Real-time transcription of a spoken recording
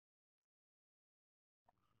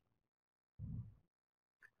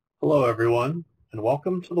Hello everyone, and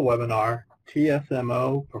welcome to the webinar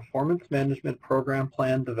TSMO Performance Management Program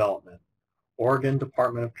Plan Development, Oregon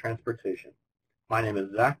Department of Transportation. My name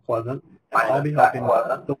is Zach Pleasant, and I'll be helping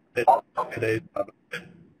facilitate today's webinar.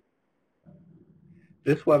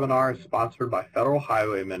 This webinar is sponsored by Federal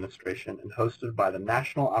Highway Administration and hosted by the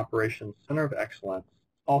National Operations Center of Excellence,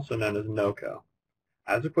 also known as NOCO.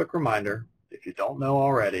 As a quick reminder, if you don't know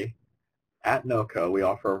already, at NOCO, we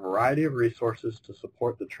offer a variety of resources to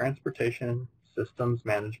support the transportation, systems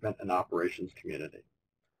management, and operations community.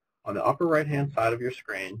 On the upper right-hand side of your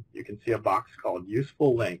screen, you can see a box called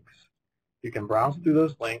Useful Links. You can browse through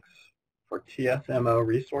those links for TSMO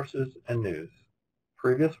resources and news.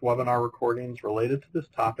 Previous webinar recordings related to this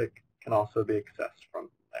topic can also be accessed from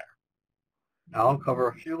there. Now I'll cover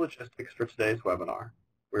a few logistics for today's webinar.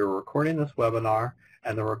 We are recording this webinar,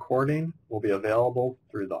 and the recording will be available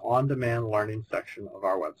through the on-demand learning section of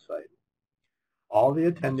our website. All the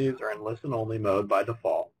attendees are in listen-only mode by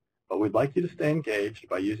default, but we'd like you to stay engaged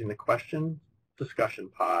by using the question discussion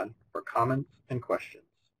pod for comments and questions.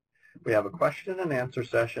 We have a question and answer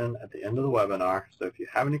session at the end of the webinar, so if you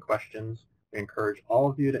have any questions, we encourage all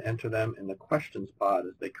of you to enter them in the questions pod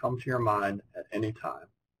as they come to your mind at any time.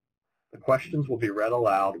 The questions will be read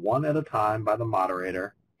aloud one at a time by the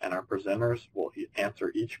moderator, and our presenters will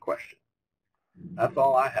answer each question. That's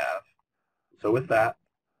all I have. So with that,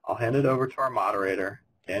 I'll hand it over to our moderator,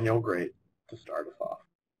 Daniel Great, to start us off.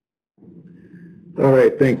 All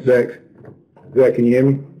right, thanks, Zach. Zach, can you hear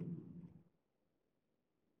me?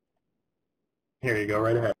 Here you go,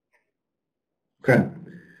 right ahead. Okay.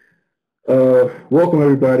 Welcome,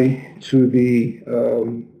 everybody, to the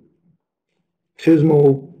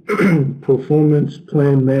TSMO Performance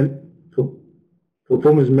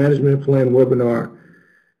Management Plan webinar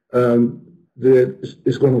that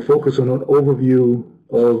is going to focus on an overview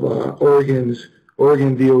of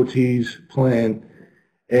Oregon DOT's plan.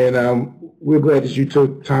 And we're glad that you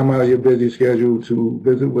took time out of your busy schedule to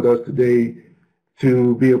visit with us today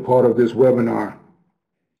to be a part of this webinar.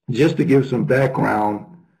 Just to give some background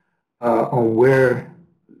on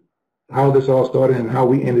how this all started and how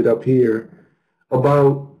we ended up here.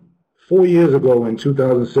 About 4 years ago in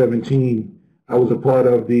 2017, I was a part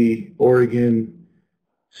of the Oregon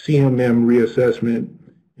CMM reassessment,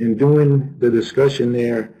 and during the discussion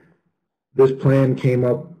there, this plan came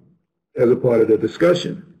up as a part of the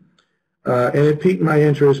discussion. And it piqued my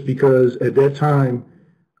interest because at that time,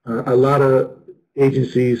 a lot of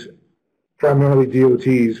agencies, primarily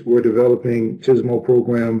DOTs, were developing TSMO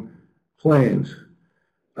program plans.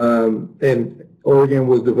 And Oregon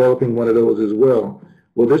was developing one of those as well.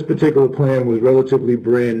 Well, this particular plan was relatively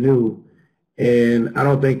brand new, and I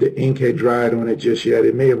don't think the ink had dried on it just yet.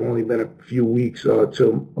 It may have only been a few weeks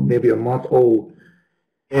to maybe a month old.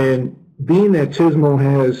 And being that TSMO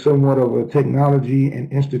has somewhat of a technology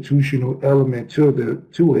and institutional element to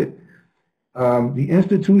it, the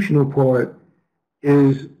institutional part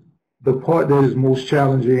is the part that is most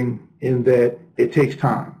challenging in that it takes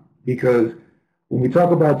time. Because when we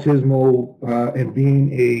talk about TSMO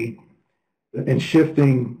and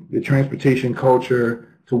shifting the transportation culture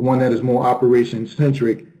to one that is more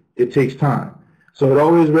operation-centric, it takes time. So it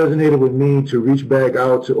always resonated with me to reach back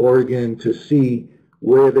out to Oregon to see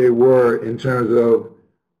where they were in terms of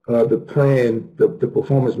the plan, the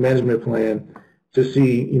performance management plan, to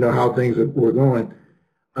see how things were going.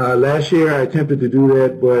 Last year I attempted to do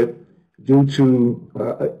that, but due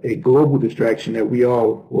to a global distraction that we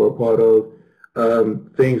all were a part of,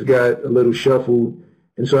 things got a little shuffled.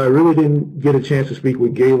 And so I really didn't get a chance to speak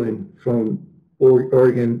with Galen from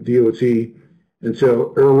Oregon DOT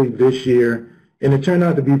until early this year. And it turned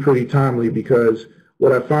out to be pretty timely because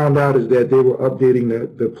what I found out is that they were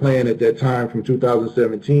updating the plan at that time from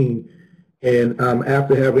 2017. And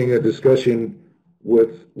after having a discussion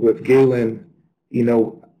with Galen,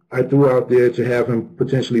 I threw out there to have him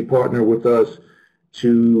potentially partner with us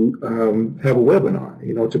to have a webinar,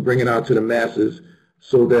 to bring it out to the masses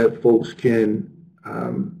so that folks can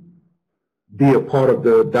be a part of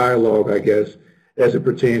the dialogue, I guess, as it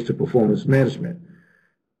pertains to performance management.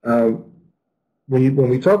 When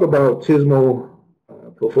we talk about TSMO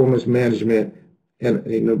performance management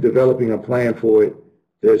and developing a plan for it,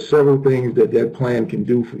 there's several things that plan can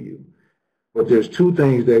do for you. But there's two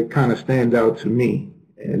things that kind of stand out to me,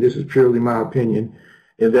 and this is purely my opinion,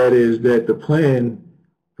 and that is that the plan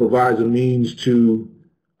provides a means to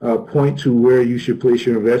point to where you should place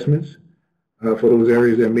your investments for those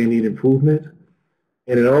areas that may need improvement.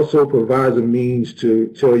 And it also provides a means to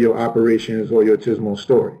tell your operations or your TSMO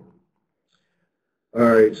story. All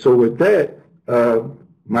right, so with that,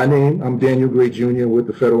 I'm Daniel Gray Jr. with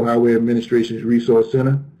the Federal Highway Administration's Resource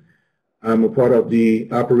Center. I'm a part of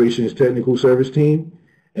the Operations Technical Service team,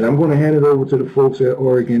 and I'm going to hand it over to the folks at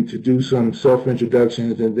Oregon to do some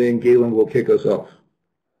self-introductions, and then Galen will kick us off.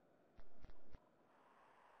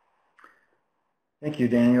 Thank you,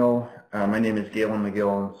 Daniel. My name is Galen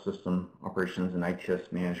McGill, System Operations and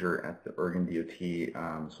ITS Manager at the Oregon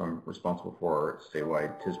DOT. So I'm responsible for our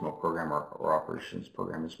statewide TSMO program, or operations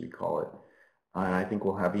program as we call it. And I think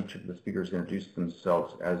we'll have each of the speakers introduce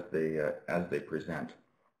themselves as they present.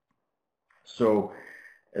 So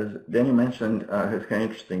as Daniel mentioned, it's kind of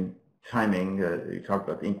interesting timing. You talked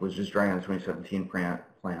about the ink was just drying on the 2017 plan.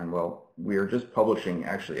 Well, we are just publishing,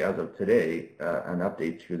 actually, as of today, an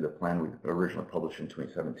update to the plan we originally published in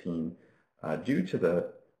 2017. Due to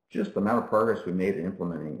just the amount of progress we made in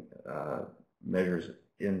implementing measures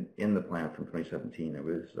in the plan from 2017, it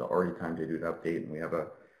was already time to do an update, and we have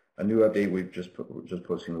a new update we're just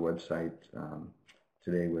posting on the website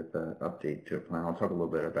today with an update to a plan. I'll talk a little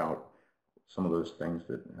bit about some of those things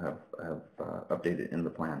that have updated in the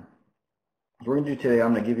plan. What we're going to do today,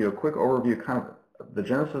 I'm going to give you a quick overview, kind of the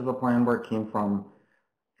genesis of the plan, where it came from,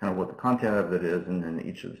 kind of what the content of it is, and then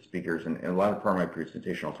each of the speakers. And a lot of part of my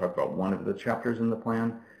presentation, I'll talk about one of the chapters in the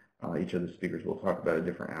plan. Each of the speakers will talk about a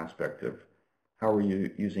different aspect of how are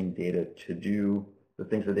you using data to do the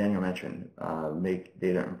things that Daniel mentioned, make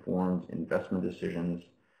data-informed investment decisions,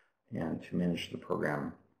 and to manage the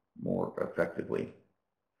program more effectively.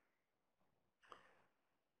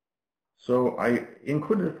 So I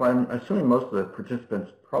included, I'm assuming most of the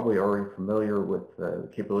participants probably are already familiar with the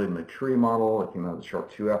capability maturity model. It came out of the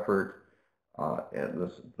SHARP 2 effort,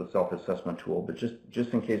 and the self-assessment tool. But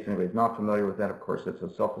just in case anybody's not familiar with that, of course, it's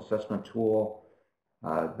a self-assessment tool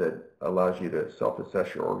that allows you to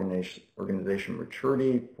self-assess your organization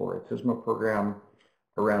maturity for a TSMO program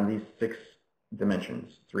around these 6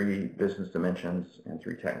 dimensions, 3 business dimensions and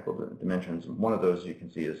 3 technical dimensions. And one of those you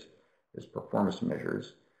can see is performance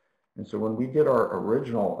measures. And so when we did our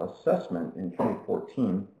original assessment in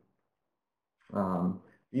 2014,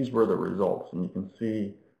 these were the results. And you can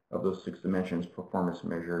see of those 6 dimensions, performance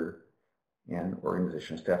measure and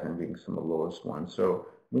organization staffing being some of the lowest ones. So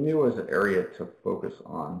we knew it was an area to focus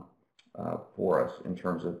on for us in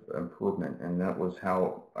terms of improvement. And that was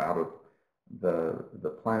how, out of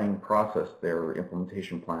the planning process there,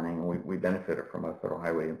 implementation planning, we benefited from a federal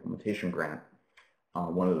highway implementation grant.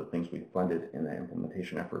 One of the things we funded in that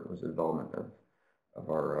implementation effort was the development of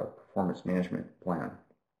our performance management plan.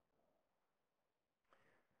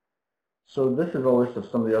 So this is a list of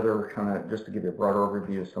some of the other kind of, just to give you a broader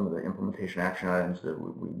overview of some of the implementation action items that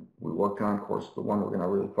we worked on. Of course, the one we're going to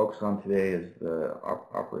really focus on today is the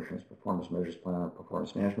Operations Performance Measures Plan, or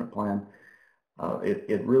Performance Management Plan.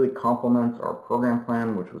 It really complements our program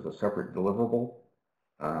plan, which was a separate deliverable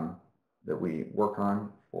that we work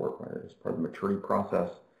on as part of the maturity process.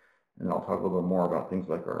 And I'll talk a little bit more about things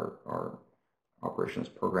like our operations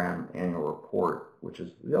program annual report, which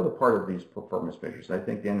is the other part of these performance measures. I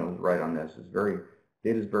think Daniel was right on this. Data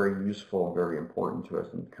is very useful and very important to us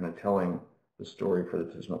in kind of telling the story for the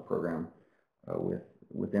TSMO program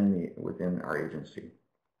within our agency.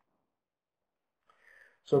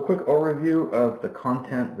 So a quick overview of the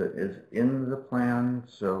content that is in the plan.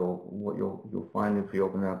 So what you'll find if you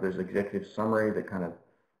open it up, there's an executive summary that kind of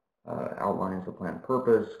outlines the plan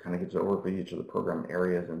purpose, kind of gives an overview of each of the program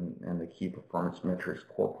areas and the key performance metrics,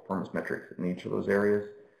 core performance metrics in each of those areas.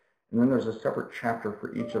 And then there's a separate chapter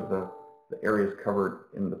for each of the areas covered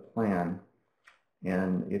in the plan.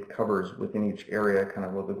 And it covers within each area kind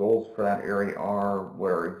of what the goals for that area are,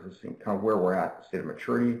 where we're at, state of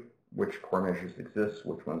maturity, which core measures exist,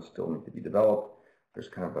 which ones still need to be developed. There's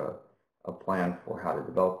kind of a plan for how to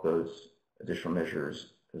develop those additional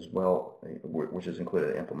measures as well, which is included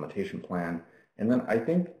in the implementation plan. And then I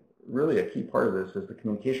think really a key part of this is the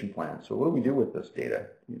communication plan. So what do we do with this data?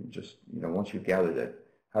 Once you've gathered it,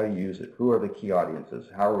 how do you use it? Who are the key audiences?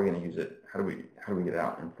 How are we going to use it? How do we get it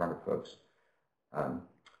out in front of folks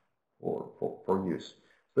for use?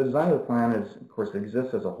 So the design of the plan is, of course, it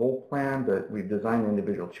exists as a whole plan, but we've designed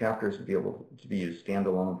individual chapters to be able to be used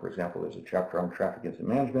standalone. For example, there's a chapter on traffic incident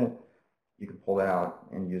management. You can pull that out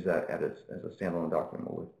and use that as a standalone document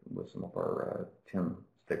with some of our TIM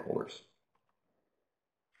stakeholders.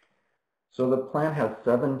 So the plan has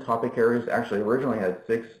 7 topic areas. Actually, originally had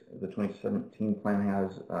 6. The 2017 plan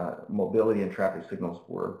has mobility and traffic signals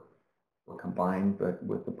were combined, but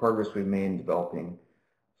with the progress we've made in developing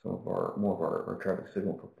some of more of our traffic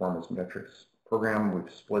signal performance metrics program,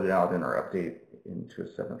 we've split it out in our update into a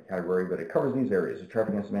 7th category, but it covers these areas: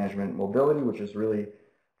 traffic incident management, mobility, which is really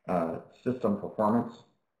system performance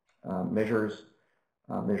measures,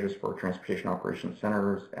 measures for transportation operations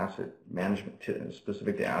centers, asset management,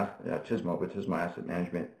 specific to TSMO, but TSMO asset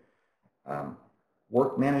management,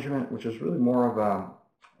 work management, which is really more of a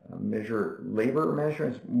labor measure.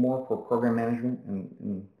 It's more for program management,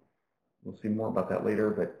 and we'll see more about that later,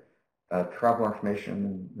 but travel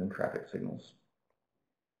information and traffic signals.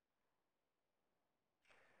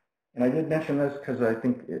 And I did mention this because I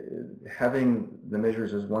think having the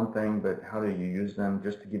measures is one thing, but how do you use them?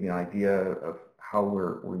 Just to give you an idea of how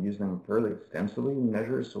we're using them fairly extensively in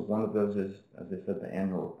measures. So one of those is, as I said, the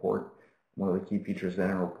annual report. One of the key features of the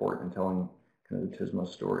annual report and telling kind of the TSMO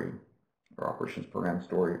story or operations program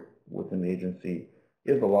story within the agency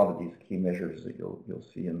is a lot of these key measures that you'll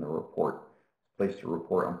see in the report. Place to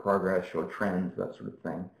report on progress, show trends, that sort of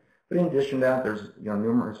thing. But in addition to that, there's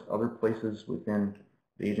numerous other places within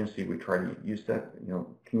the agency we try to use that.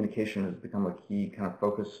 Communication has become a key kind of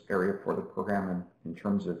focus area for the program in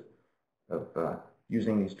terms of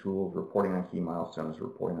using these tools, reporting on key milestones,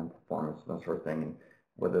 reporting on performance, that sort of thing. And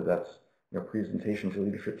whether that's presentation to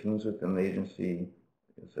leadership teams within the agency,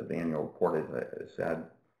 as the annual report is said,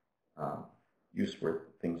 use for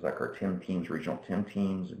things like our TIM teams, regional TIM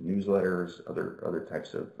teams, newsletters, other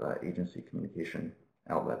types of agency communication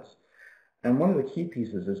outlets. And one of the key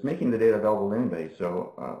pieces is making the data available to anybody.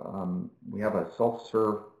 So we have a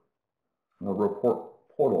self-serve report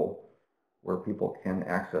portal where people can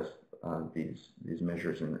access these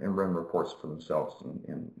measures and run reports for themselves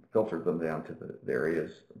and filter them down to the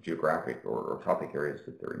areas, geographic or topic areas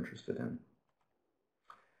that they're interested in.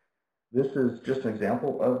 This is just an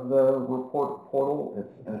example of the report portal.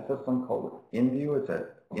 It's in a system called InView. It's an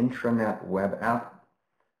intranet web app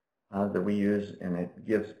that we use, and it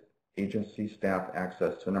gives agency staff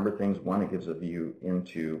access to a number of things. One, it gives a view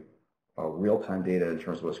into real-time data in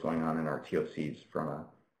terms of what's going on in our TOCs from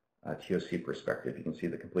a TOC perspective. You can see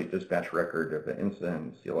the complete dispatch record of the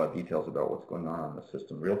incident, see a lot of details about what's going on the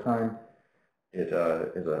system real-time. It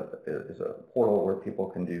is a portal where people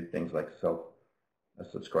can do things like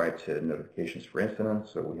subscribe to notifications for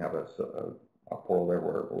incidents. So we have a portal there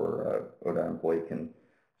where an ODOT employee can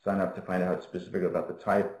sign up to find out specifically about the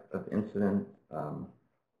type of incident,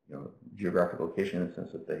 geographic location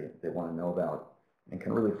incidents that they want to know about, and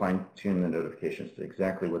can really fine-tune the notifications to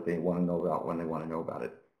exactly what they want to know about when they want to know about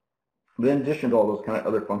it. But in addition to all those kind of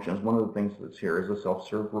other functions, one of the things that's here is a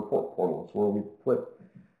self-serve report portal. It's where we put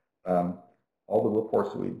all the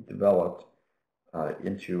reports that we've developed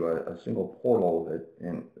into a single portal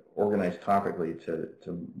and organized topically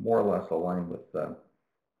to more or less align with the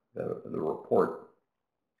report,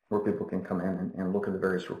 where people can come in and look at the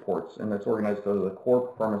various reports. And it's organized so the core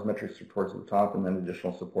performance metrics reports at the top, and then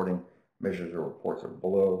additional supporting measures or reports are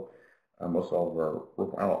below. Most all of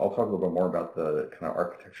our, I'll talk a little bit more about the kind of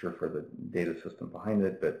architecture for the data system behind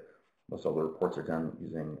it, but most all the reports are done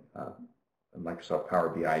using a Microsoft Power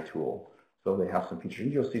BI tool. So they have some features,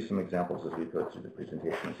 and you'll see some examples as we go through the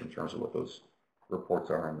presentations in terms of what those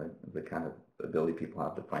reports are and the kind of ability people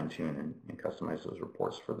have to fine-tune and customize those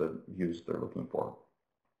reports for the views they're looking for.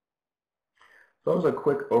 So that was a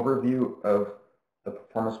quick overview of the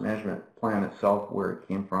performance management plan itself, where it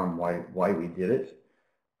came from, why we did it,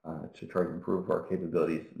 to try to improve our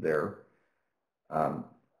capabilities there.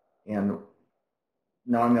 And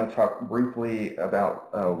now I'm going to talk briefly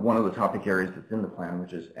about one of the topic areas that's in the plan,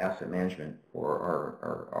 which is asset management for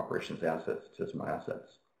our operations assets, TSMO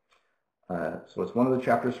assets. So it's one of the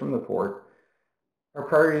chapters from the report. Our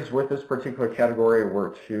priorities with this particular category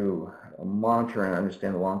were to monitor and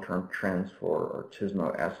understand the long-term trends for our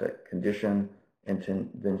TSMO asset condition, and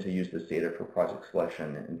then to use this data for project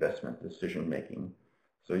selection and investment decision-making.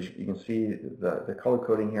 So you can see the color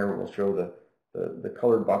coding here will show the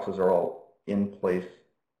colored boxes are all in place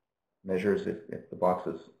measures. If the box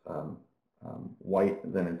is white,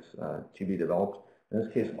 then it's to be developed. In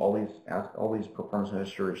this case, all these performance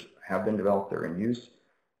measures have been developed. They're in use.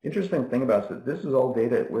 Interesting thing about it is that this is all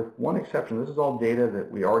data, with one exception. This is all data that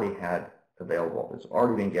we already had available. It's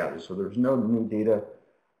already been gathered. So there's no new data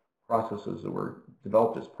processes that were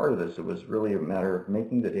developed as part of this. It was really a matter of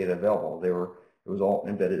making the data available. It was all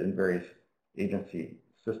embedded in various agency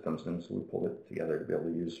systems, and so we pulled it together to be able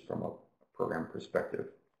to use from a program perspective.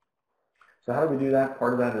 So how do we do that?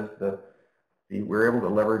 Part of that is we're able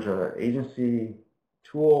to leverage an agency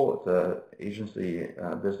tool. It's an agency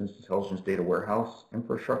business intelligence data warehouse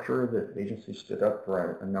infrastructure that the agency stood up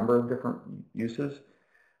for a number of different uses.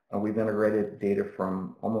 We've integrated data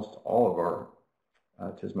from almost all of our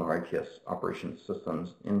TSMO ITS operations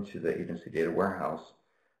systems into the agency data warehouse,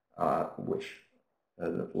 which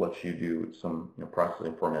lets you do some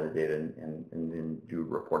processing formatted data and then do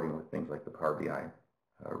reporting with things like the Power BI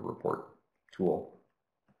report tool.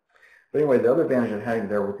 But anyway, the other advantage of having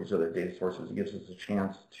there with these other data sources, it gives us a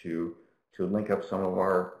chance to link up some of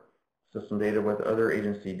our system data with other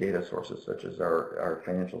agency data sources, such as our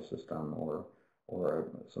financial system or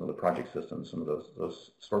some of the project systems, some of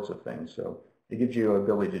those sorts of things. So it gives you an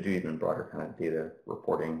ability to do even broader kind of data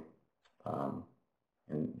reporting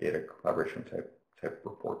and data collaboration type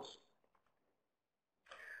reports.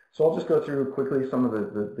 So I'll just go through quickly some of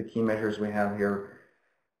the key measures we have here.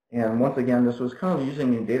 And once again, this was kind of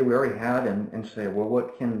using the data we already had and say, well,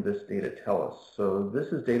 what can this data tell us? So this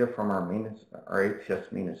is data from our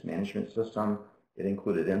ATS maintenance management system. It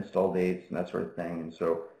included install dates and that sort of thing. And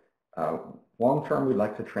so long term, we'd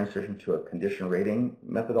like to transition to a condition rating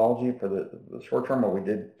methodology. For the short term, what we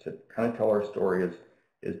did to kind of tell our story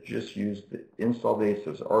is just use the install dates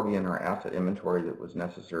that was already in our asset inventory that was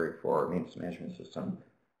necessary for our maintenance management system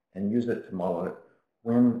and use it to model it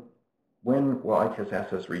when will ITS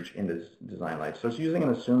assets reach into design life. So it's using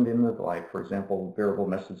an assumed end of life. For example, variable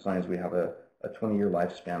message signs, we have a 20-year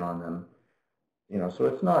lifespan on them. So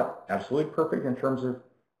it's not absolutely perfect in terms of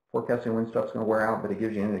forecasting when stuff's going to wear out, but it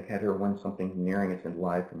gives you an indicator when something's nearing its end of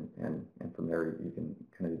life, and from there you can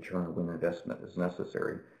kind of determine when investment is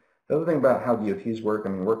necessary. The other thing about how DOTs work, I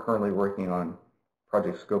mean, we're currently working on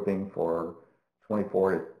project scoping for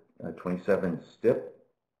 24 to 27 STIP.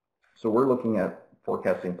 So we're looking at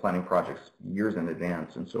forecasting planning projects years in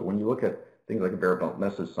advance. And so when you look at things like a variable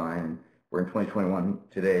message sign, we're in 2021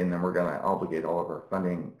 today, and then we're going to obligate all of our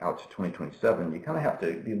funding out to 2027. You kind of have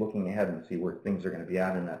to be looking ahead and see where things are going to be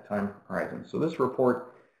at in that time horizon. So this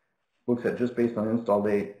report looks at, just based on install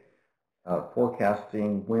date,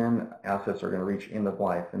 forecasting when assets are going to reach end of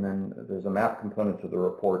life. And then there's a map component to the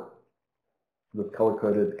report that's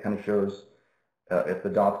color-coded. It kind of shows if the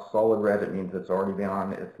dot's solid red, it means it's already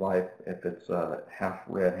beyond its life. If it's half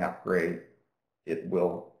red, half gray, it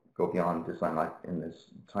will go beyond design life in this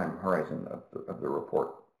time horizon of the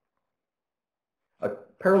report. A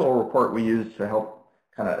parallel report we use to help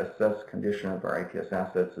kind of assess condition of our ITS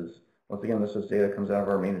assets is, once again, this is data that comes out of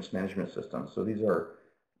our maintenance management system. So these are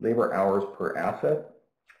labor hours per asset.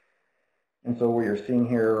 And so what you're seeing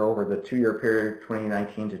here over the 2-year period,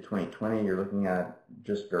 2019 to 2020, you're looking at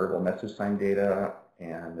just variable message sign data.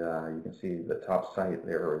 And you can see the top site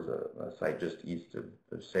there is a site just east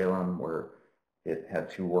of Salem where it had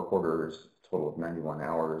 2 work orders, total of 91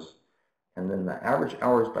 hours. And then the average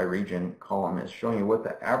hours by region column is showing you what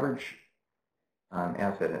the average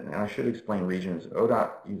asset, and I should explain regions.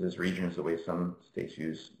 ODOT uses regions the way some states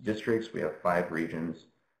use districts. We have 5 regions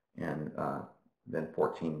and then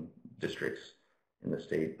 14 districts in the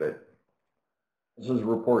state. But this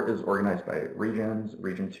report is organized by regions.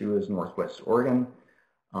 Region 2 is Northwest Oregon.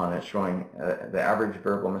 It's showing the average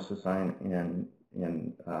variable message sign in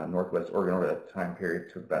Northwest Oregon over that time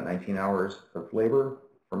period took about 19 hours of labor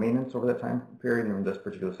for maintenance over that time period, and this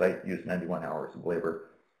particular site used 91 hours of labor.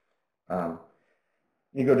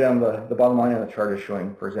 You go down the bottom line of the chart is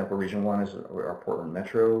showing, for example, Region 1 is our Portland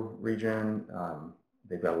Metro region.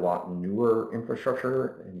 They've got a lot newer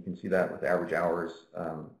infrastructure, and you can see that with average hours,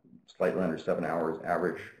 slightly under 7 hours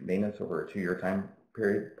average maintenance over a 2-year time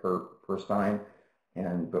period per sign.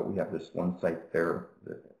 But we have this one site there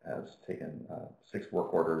that has taken 6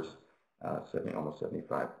 work orders, almost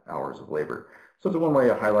 75 hours of labor. So it's one way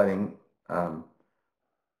of highlighting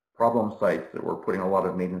problem sites that we're putting a lot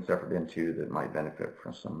of maintenance effort into that might benefit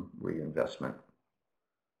from some reinvestment.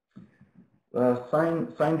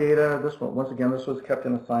 Sign data, this one, once again, this was kept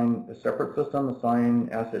in a separate system, a sign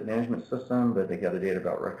asset management system, but they gather data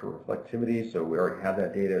about retroreflectivity, so we already had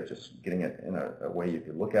that data, just getting it in a way you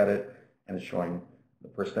could look at it, and it's showing the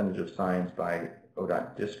percentage of signs by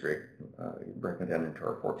ODOT district, breaking down into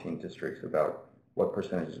our 14 districts about what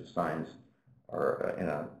percentage of signs are in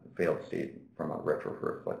a failed state from a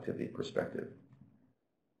retroreflectivity perspective.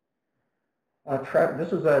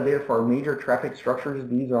 This is data for our major traffic structures.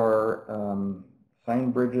 These are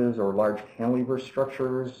sign bridges or large cantilever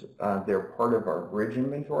structures. They're part of our bridge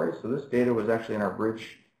inventory. So this data was actually in our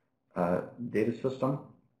bridge data system.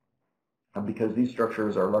 Because these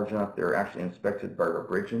structures are large enough, they're actually inspected by our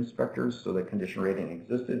bridge inspectors, so the condition rating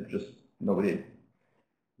existed, just nobody had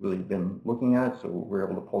really been looking at it, so we're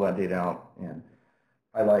able to pull that data out and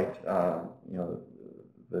highlight the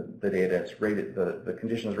data. It's rated, the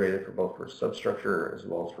condition is rated for both for substructure as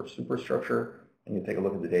well as for superstructure, and you take a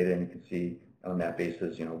look at the data and you can see on that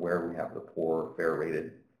basis, where we have the poor, fair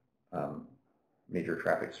rated major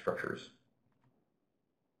traffic structures.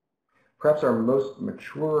 Perhaps our most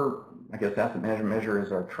mature, asset management measure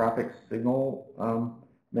is our traffic signal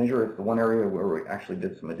measure. It's the one area where we actually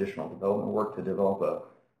did some additional development work to develop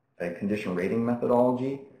a condition rating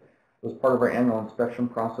methodology. As part of our annual inspection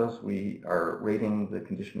process, we are rating the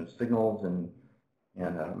condition of signals, and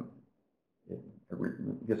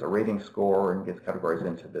it gets a rating score and gets categorized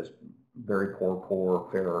into this very poor,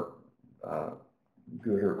 fair,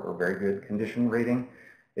 good, or very good condition rating.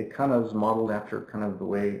 It kind of is modeled after kind of the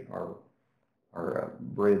way our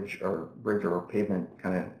bridge or pavement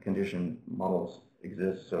kind of condition models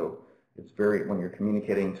exist. So it's very, when you're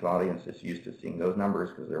communicating to audience, it's used to seeing those numbers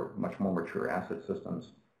because they're much more mature asset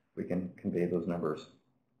systems. We can convey those numbers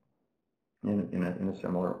in a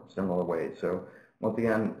similar way. So once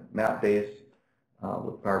again, map-based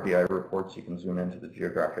with Power BI reports, you can zoom into the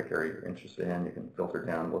geographic area you're interested in. You can filter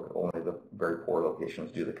down, look at only the very poor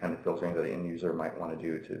locations, do the kind of filtering that the end user might want to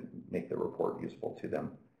do to make the report useful to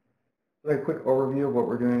them. So a quick overview of what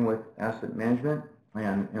we're doing with asset management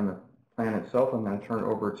and the plan itself. I'm going to turn it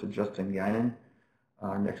over to Justin Guinan.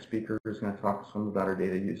 Our next speaker is going to talk some about our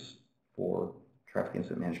data use for traffic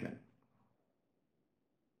incident management.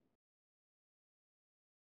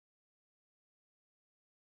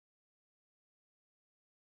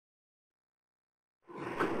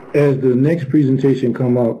 As the next presentation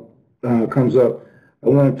comes up, I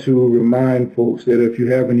want to remind folks that if you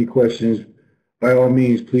have any questions, by all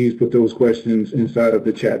means, please put those questions inside of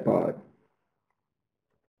the chat pod.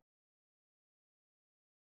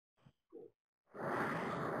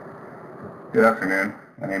 Good afternoon.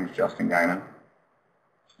 My name is Justin Guinan,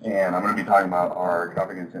 and I'm going to be talking about our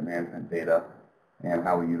traffic incident management data and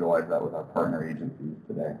how we utilize that with our partner agencies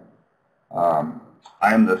today.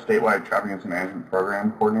 I am the statewide traffic incident management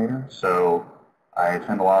program coordinator, so I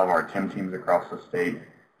attend a lot of our TIM teams across the state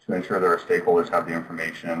to ensure that our stakeholders have the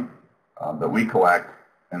information that we collect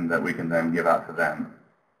and that we can then give out to them.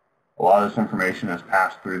 A lot of this information is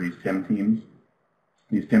passed through these TIM teams.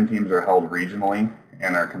 These TIM teams are held regionally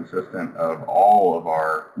and are consistent of all of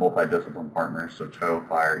our multidiscipline partners, so tow,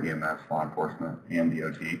 fire, EMS, law enforcement, and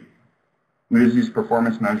DOT. We use these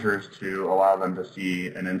performance measures to allow them to see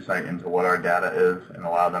an insight into what our data is and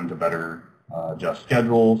allow them to better adjust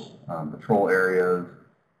schedules, patrol areas.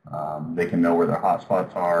 They can know where their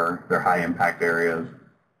hotspots are, their high impact areas.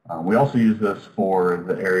 We also use this for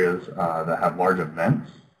the areas that have large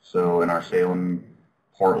events. So in our Salem,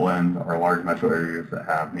 Portland, our large metro areas that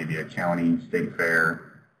have maybe a county, state fair,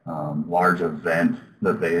 large event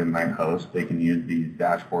that they might host, they can use these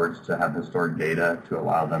dashboards to have historic data to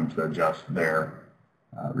allow them to adjust their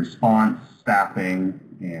response, staffing,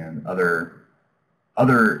 and other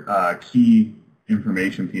key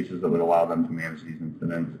information pieces that would allow them to manage these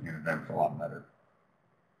incidents and events a lot better.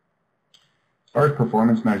 As far as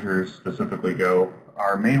performance measures specifically go,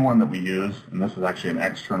 our main one that we use, and this is actually an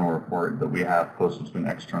external report that we have posted to an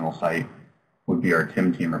external site, would be our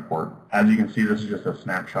TIM team report. As you can see, this is just a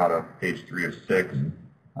snapshot of page 3 of 6.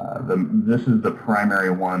 This is the primary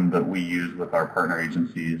one that we use with our partner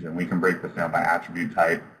agencies, and we can break this down by attribute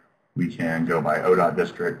type. We can go by ODOT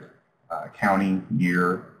district, county,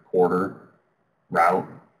 year, quarter, route,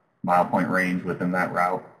 mile point range within that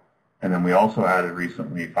route. And then we also added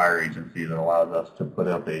recently fire agency that allows us to put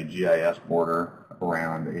up a GIS border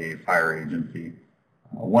around a fire agency.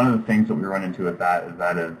 One of the things that we run into with that is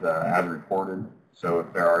as reported. So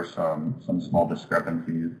if there are some small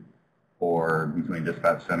discrepancies or between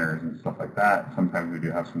dispatch centers and stuff like that, sometimes we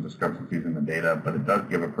do have some discrepancies in the data, but it does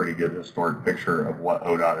give a pretty good historic picture of what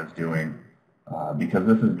ODOT is doing. Because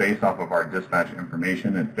this is based off of our dispatch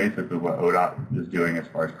information, it's basically what ODOT is doing as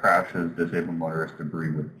far as crashes, disabled motorist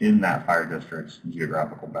debris within that fire district's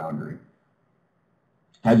geographical boundary.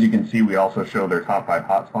 As you can see, we also show their top 5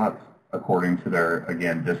 hotspots according to their,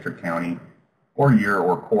 again, district, county, or year,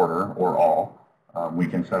 or quarter, or all. We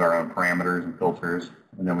can set our own parameters and filters,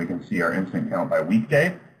 and then we can see our incident count by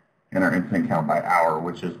weekday and our incident count by hour,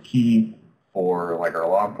 which is key for like our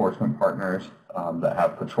law enforcement partners that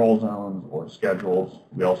have patrol zones or schedules.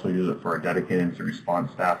 We also use it for our dedicated incident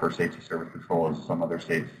response staff or safety service patrol, as some other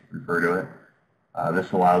states refer to it.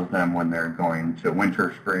 This allows them, when they're going to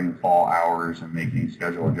winter, spring, fall hours and making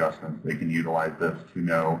schedule adjustments, they can utilize this to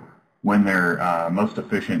know when their most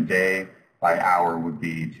efficient day by hour would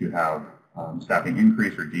be to have staffing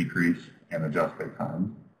increase or decrease and adjust their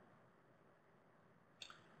time.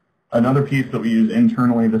 Another piece that we use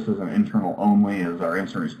internally, this is an internal only, is our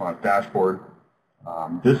incident response dashboard.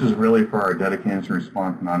 This is really for our dedicated incident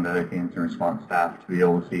response, non-dedicated incident response staff to be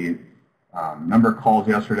able to see number of calls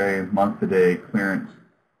yesterday, month to date, clearance,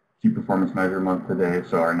 key performance measure month to date,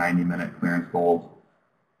 so our 90-minute clearance goals.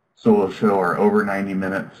 So we'll show our over 90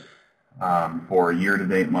 minutes for year to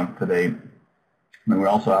date, month to date. And then we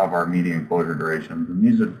also have our median closure durations, and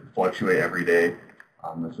these would fluctuate every day.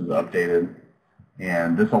 This is updated.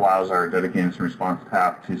 And this allows our dedicated incident response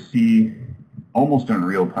staff to see almost in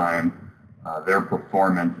real time their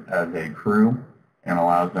performance as a crew and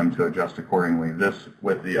allows them to adjust accordingly. This,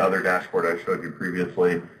 with the other dashboard I showed you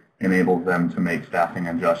previously, enables them to make staffing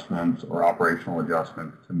adjustments or operational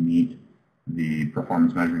adjustments to meet the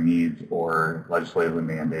performance measuring needs or legislatively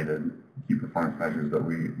mandated key performance measures that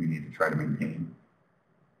we need to try to maintain.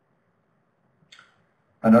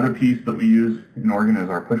 Another piece that we use in Oregon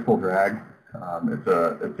is our push-pull drag. It's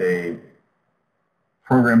a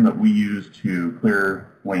program that we use to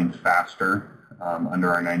clear lanes faster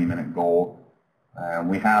under our 90-minute goal.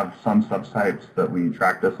 We have some subtypes that we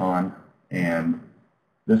track this on, and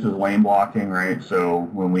this is lane blocking, right? So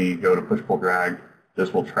when we go to push-pull drag,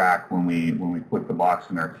 this will track when we click the box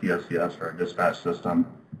in our TSCS or our dispatch system.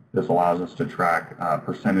 This allows us to track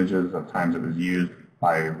percentages of times it was used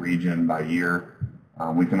by region, by year.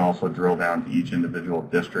 We can also drill down to each individual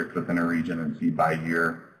district within a region and see by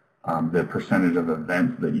year the percentage of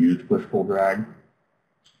events that use push-pull drag.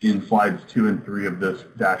 In slides 2 and 3 of this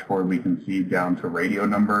dashboard, we can see down to radio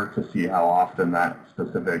number to see how often that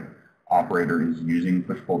specific operator is using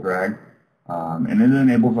push-pull drag. And it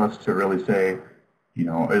enables us to really say, you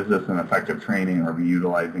know, is this an effective training? Are we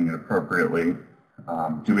utilizing it appropriately?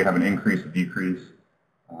 Do we have an increase or decrease?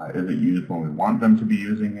 Is it used when we want them to be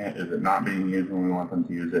using it? Is it not being used when we want them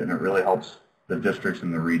to use it? And it really helps the districts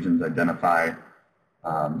and the regions identify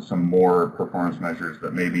some more performance measures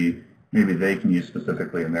that maybe they can use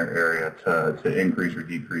specifically in their area to increase or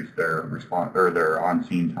decrease their response or their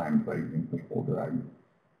on-scene times by using push-pull drag.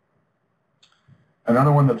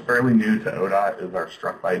 Another one that's fairly new to ODOT is our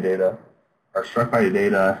struck-by data. Our struck-by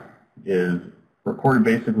data is recorded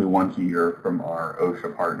basically once a year from our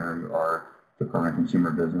OSHA partners, our Department of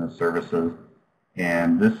Consumer Business Services,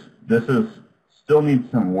 and this is still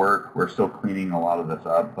needs some work. We're still cleaning a lot of this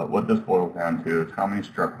up, but what this boils down to is how many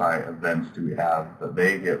struck-by events do we have that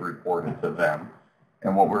they get reported to them.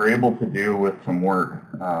 And what we're able to do with some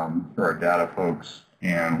work for our data folks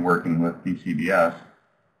and working with DCBS,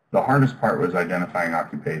 the hardest part was identifying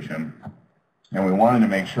occupation. And we wanted to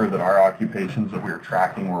make sure that our occupations that we were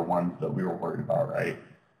tracking were ones that we were worried about, right?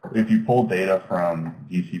 If you pull data from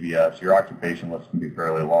DCBS, your occupation list can be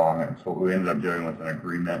fairly long. And so what we ended up doing was an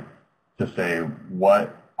agreement to say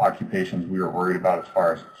what occupations we were worried about as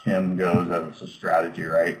far as TIM goes as a strategy,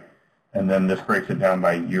 right? And then this breaks it down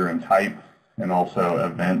by year and type, and also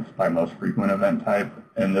events by most frequent event type.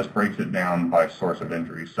 And this breaks it down by source of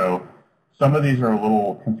injury. So some of these are a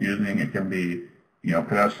little confusing. It can be, you know,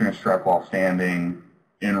 pedestrian struck while standing,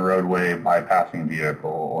 in roadway, bypassing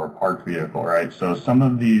vehicle, or parked vehicle, right? So some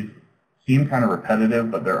of these seem kind of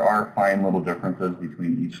repetitive, but there are fine little differences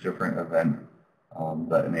between each different event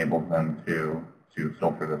that enables them to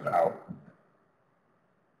filter this out.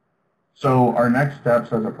 So our next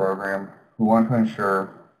steps as a program, we want to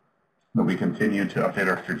ensure that we continue to update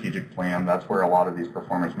our strategic plan. That's where a lot of these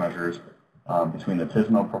performance measures, between the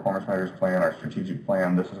TSMO performance measures plan, our strategic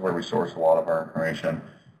plan, this is where we source a lot of our information.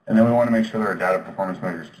 And then we want to make sure that our data performance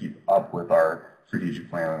measures keep up with our strategic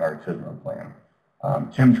plan and our TSMO plan.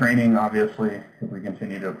 TIM training, obviously, if we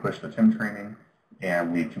continue to push the TIM training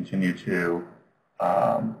and we continue to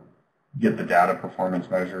get the data performance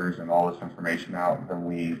measures and all this information out, then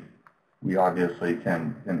we obviously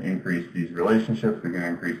can increase these relationships, we can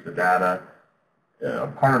increase the data.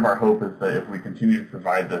 Part of our hope is that if we continue to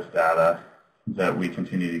provide this data, that we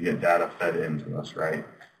continue to get data fed into us, right?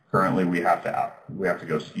 Currently, we have to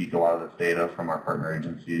go seek a lot of this data from our partner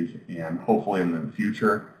agencies, and hopefully in the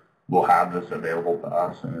future, we'll have this available to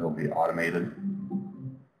us and it'll be automated.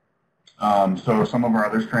 So some of our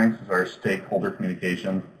other strengths is our stakeholder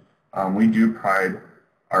communication. We do pride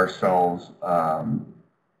ourselves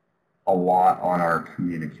a lot on our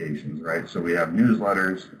communications, right? So we have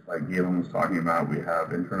newsletters, like Galen was talking about. We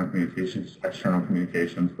have internal communications, external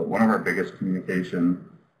communications, but one of our biggest communication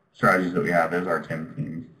strategies that we have is our TIM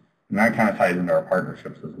teams. And that kind of ties into our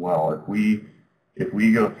partnerships as well. If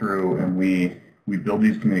we go through and we build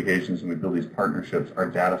these communications and we build these partnerships, our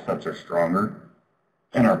data sets are stronger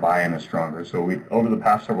and our buy-in is stronger. So over the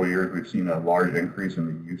past several years, we've seen a large increase in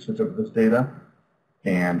the usage of this data.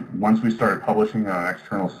 And once we started publishing on an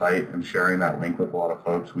external site and sharing that link with a lot of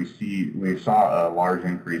folks, we saw a large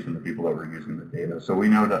increase in the people that were using the data. So we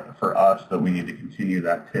know that for us that we need to continue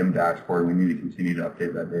that TIM dashboard, we need to continue to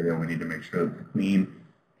update that data, and we need to make sure it's clean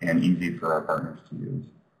and easy for our partners to use.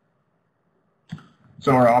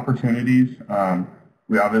 So our opportunities,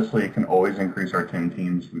 we obviously can always increase our TIM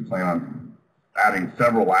teams. We plan on adding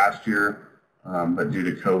several last year, but due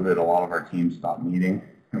to COVID, a lot of our teams stopped meeting,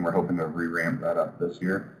 and we're hoping to re-ramp that up this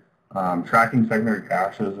year. Tracking secondary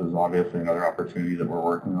crashes is obviously another opportunity that we're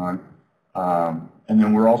working on. And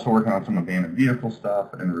then we're also working on some abandoned vehicle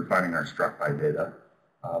stuff and refining our struck by data.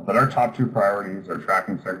 But our top two priorities are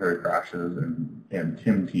tracking secondary crashes and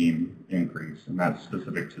TIM team increase, and that's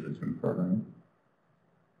specific to the TIM program.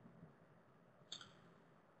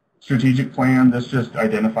 Strategic plan, this just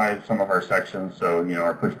identifies some of our sections. So,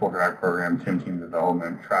 our push-pull drag program, TIM team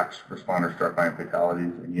development, tracks responder struck by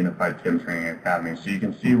fatalities, and unified TIM training academy. So you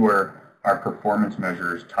can see where our performance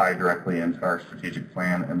measures tie directly into our strategic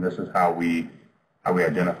plan, and this is how we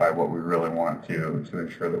identify what we really want to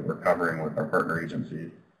ensure that we're covering with our partner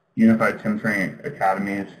agencies. Unified TIM training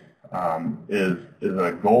academies is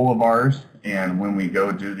a goal of ours, and when we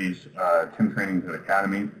go do these TIM trainings at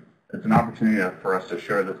academies, it's an opportunity for us to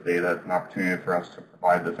share this data. It's an opportunity for us to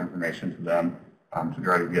provide this information to them to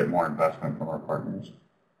try to get more investment from our partners.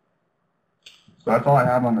 So that's all I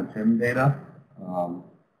have on the TIM data.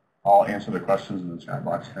 I'll answer the questions in the chat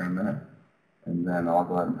box here in a minute, and then I'll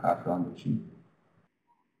go ahead and pass it on to Chief.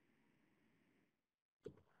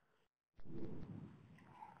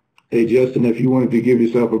 Hey, Justin, if you wanted to give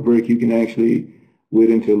yourself a break, you can actually wait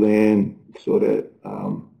until the end so that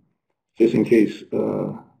just in case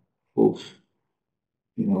folks,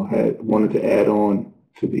 had wanted to add on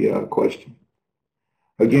to the question.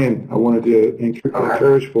 Again, I wanted to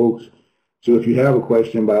encourage folks, so if you have a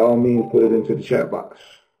question, by all means, put it into the chat box.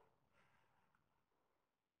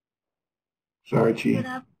 Sorry,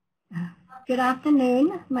 Chi. Good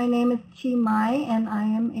afternoon. My name is Chi Mai, and I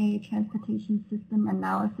am a transportation system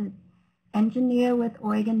analysis engineer with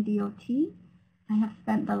Oregon DOT. I have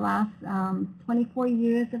spent the last 24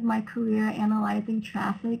 years of my career analyzing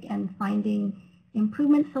traffic and finding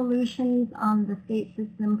improvement solutions on the state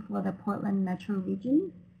system for the Portland metro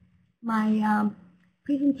region. My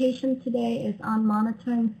presentation today is on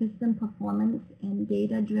monitoring system performance and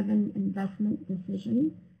data-driven investment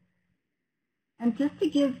decisions. And just to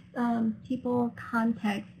give people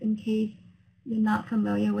context in case you're not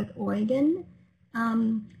familiar with Oregon,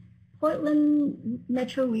 Portland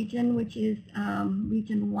metro region, which is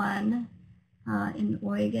Region 1 in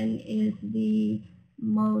Oregon, is the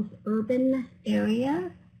most urban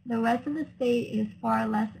area. The rest of the state is far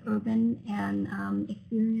less urban and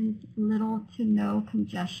experiences little to no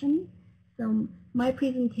congestion. So my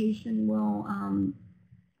presentation will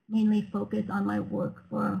mainly focus on my work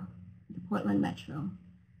for the Portland Metro.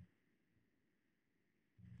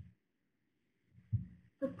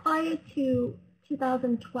 So prior to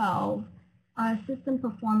 2012, our system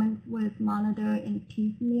performance was monitored in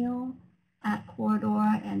piecemeal at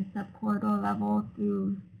corridor and sub-corridor level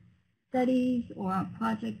through studies or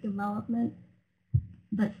project development.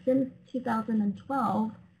 But since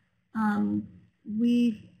 2012,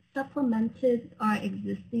 we've supplemented our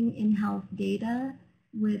existing in-house data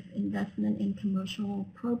with investment in commercial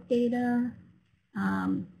probe data.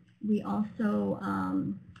 We also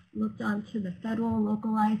looked onto the federal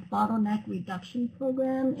localized bottleneck reduction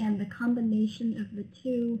program, and the combination of the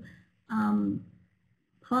two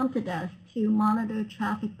prompted us to monitor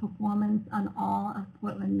traffic performance on all of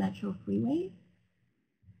Portland metro freeways.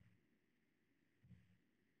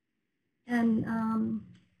 And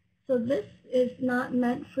so this is not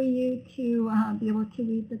meant for you to be able to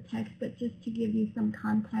read the text, but just to give you some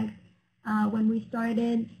context. When we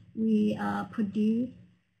started, we produced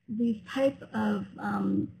these type of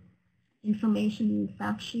information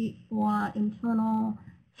fact sheet for internal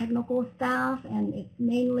technical staff, and it's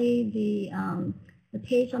mainly the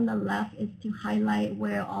page on the left is to highlight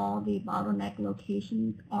where all the bottleneck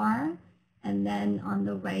locations are, and then on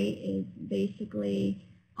the right is basically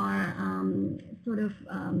our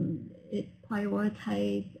it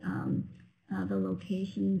prioritizes the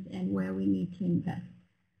locations and where we need to invest.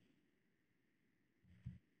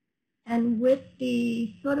 And with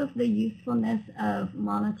the the usefulness of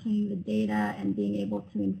monitoring the data and being able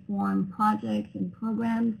to inform projects and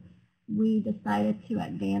programs, we decided to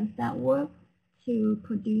advance that work to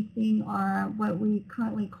producing what we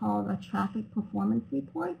currently call the traffic performance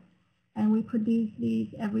reports. And we produce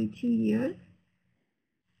these every 2 years.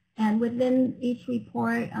 And within each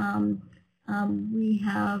report, we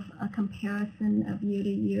have a comparison of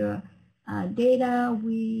year-to-year data.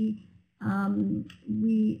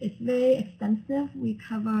 It's very extensive. We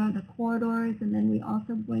cover the corridors, and then we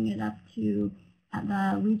also bring it up to at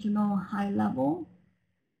the regional high level.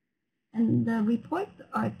 And the reports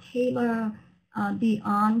are tailored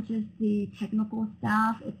beyond just the technical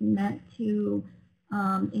staff. It's meant to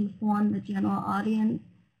inform the general audience.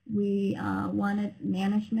 We wanted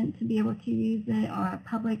management to be able to use it, or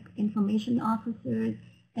public information officers,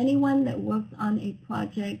 anyone that works on a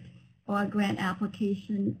project or a grant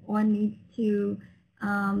application or needs to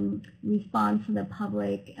respond to the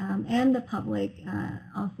public, and the public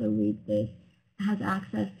also reads this, has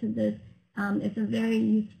access to this. It's a very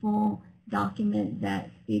useful document that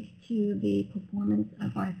speaks to the performance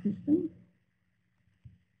of our system.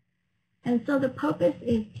 And so the purpose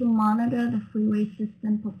is to monitor the freeway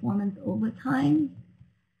system performance over time,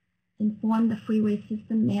 inform the freeway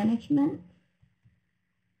system management,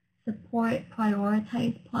 support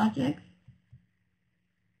prioritized projects,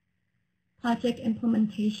 project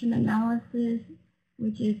implementation analysis,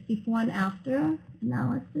 which is before and after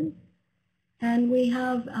analysis. And we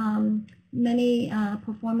have many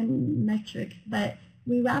performance metrics, but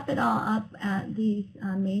we wrap it all up at these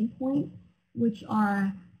main points, which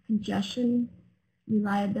are congestion,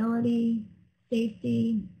 reliability,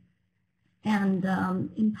 safety, and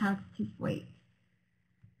impacts to freight.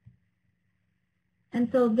 And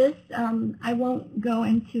so this, I won't go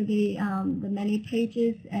into the many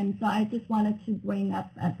pages, and so I just wanted to bring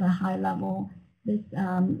up at the high level. This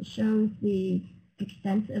shows the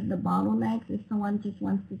extent of the bottlenecks. If someone just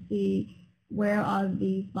wants to see where are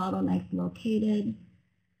these bottlenecks located,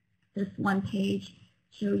 this one page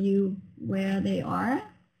shows you where they are.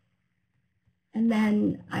 And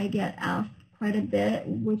then I get asked quite a bit,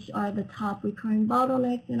 which are the top recurring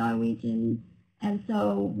bottlenecks in our region. And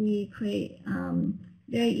so we create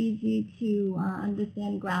very easy to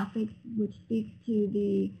understand graphics, which speaks to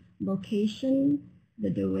the location, the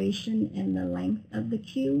duration, and the length of the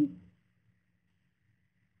queue.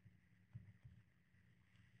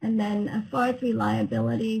 And then as far as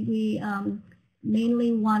reliability, we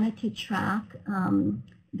mainly wanted to track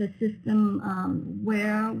the system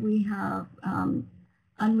where we have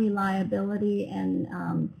unreliability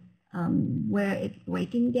and where it's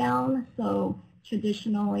breaking down. So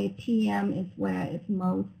traditionally, PM is where it's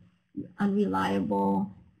most unreliable,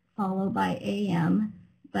 followed by AM.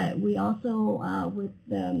 But we also, with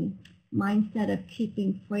the mindset of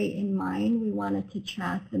keeping freight in mind, we wanted to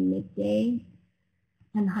track the midday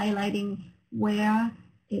and highlighting where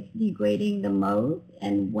it's degrading the most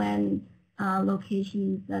and when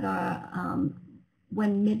locations that are,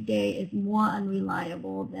 when midday is more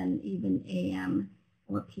unreliable than even AM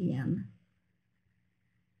or PM.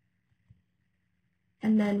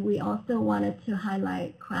 And then we also wanted to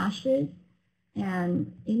highlight crashes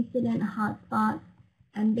and incident hotspots.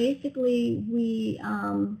 And basically, we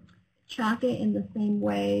track it in the same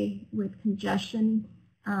way with congestion.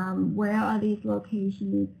 Where are these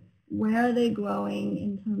locations? Where are they growing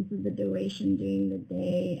in terms of the duration during the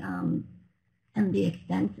day and the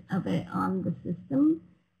extent of it on the system?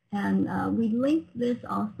 And we link this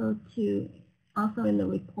also to, also in the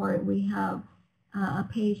report, we have a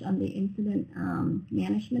page on the incident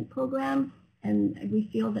management program, and we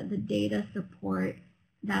feel that the data support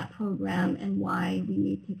that program and why we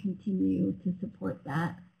need to continue to support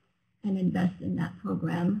that and invest in that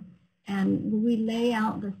program. And we lay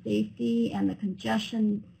out the safety and the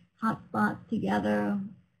congestion hotspots together.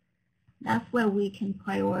 That's where we can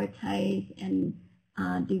prioritize and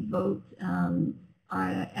devote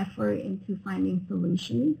our effort into finding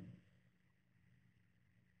solutions.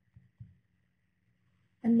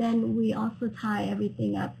 And then we also tie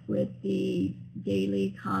everything up with the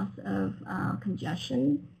daily cost of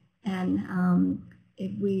congestion. And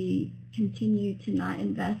if we continue to not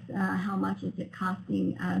invest, how much is it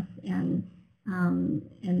costing us and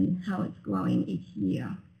how it's growing each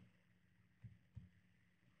year.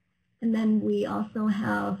 And then we also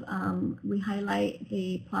have, we highlight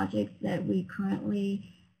the projects that we currently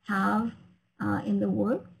have in the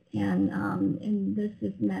works. And this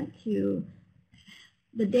is meant to,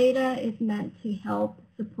 the data is meant to help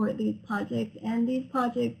support these projects, and these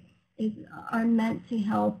projects are meant to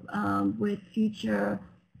help with future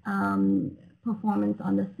performance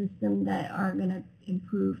on the system that are going to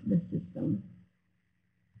improve the system.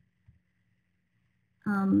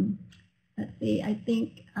 Let's see, I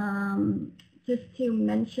think just to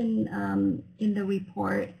mention in the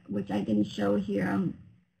report, which I didn't show here,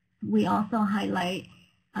 we also highlight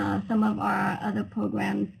some of our other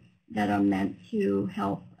programs that are meant to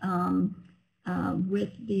help with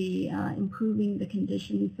the improving the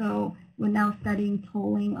conditions. So we're now studying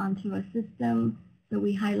tolling onto a system, so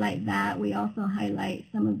we highlight that. We also highlight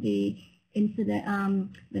some of the incident,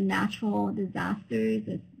 the natural disasters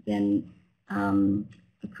that's been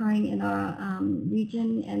occurring in our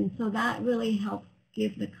region, and so that really helps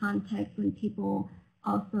give the context when people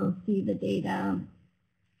also see the data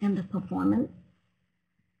and the performance.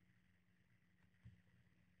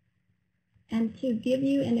 And to give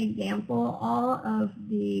you an example, all of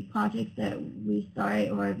the projects that we start,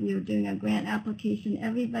 or if you're doing a grant application,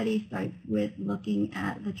 everybody starts with looking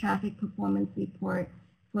at the traffic performance report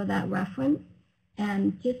for that reference.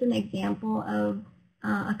 And just an example of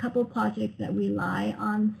a couple projects that rely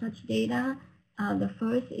on such data. The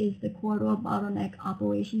first is the Corridor Bottleneck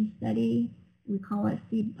Operations Study. We call it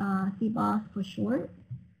CBOS for short.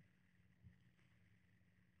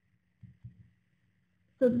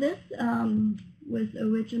 So this was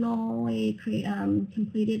originally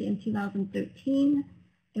completed in 2013.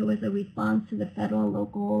 It was a response to the federal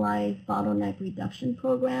localized bottleneck reduction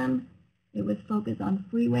program. It was focused on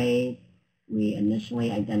freeways. We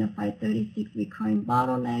initially identified 36 recurring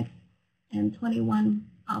bottlenecks and 21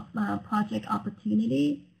 project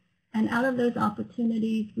opportunities. And out of those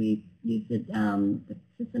opportunities, we used the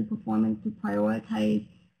system performance to prioritize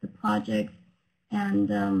the projects.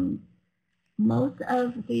 And most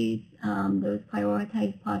of these those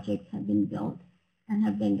prioritized projects have been built and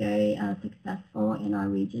have been very successful in our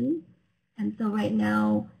region. And so right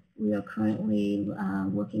now, we are currently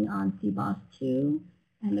working on CBOS 2,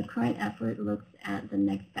 and the current effort looks at the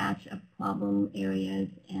next batch of problem areas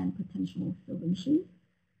and potential solutions.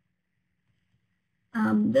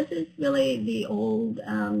 This is really the old,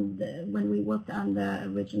 when we worked on the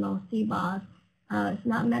original CBOS. It's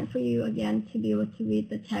not meant for you, again, to be able to read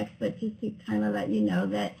the text, but just to kind of let you know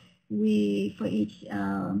that we, for each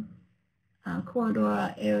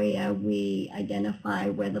corridor area, we identify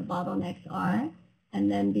where the bottlenecks are and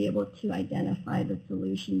then be able to identify the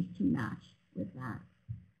solutions to match with that.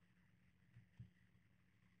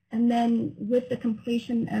 And then with the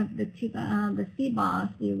completion of the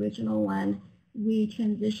CBOS, the original one, we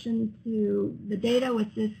transitioned to, the data was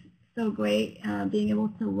just so great, being able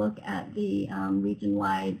to look at the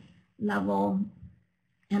region-wide level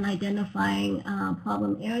and identifying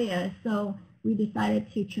problem areas. So we decided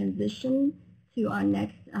to transition to our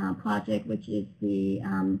next project, which is the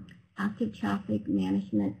Active Traffic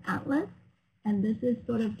Management Atlas. And this is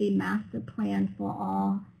sort of the master plan for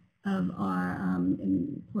all of our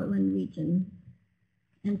in Portland region.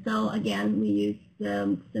 And so again, we use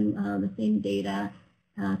the same data,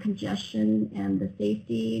 congestion and the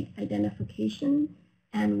safety identification,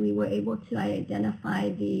 and we were able to identify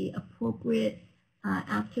the appropriate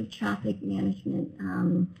active traffic management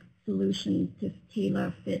solutions to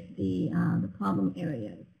tailor fit the problem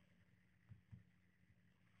areas.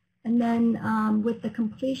 And then with the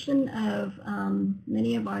completion of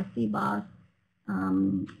many of our CBOS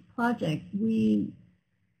projects, we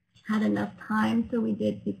had enough time, so we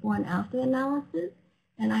did before and after analysis.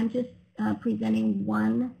 And I'm just presenting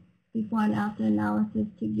one before and after analysis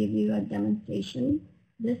to give you a demonstration.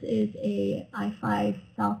 This is a I-5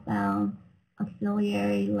 southbound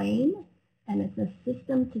auxiliary lane, and it's a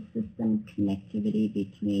system-to-system connectivity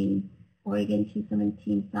between Oregon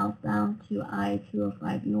 217 southbound to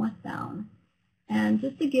I-205 northbound. And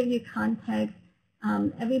just to give you context,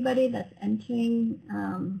 everybody that's entering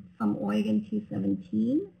from Oregon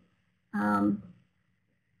 217,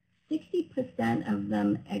 60% of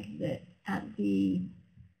them exit at the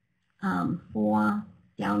 4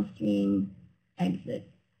 downstream exits.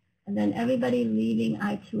 And then everybody leaving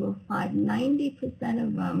I-205, 90%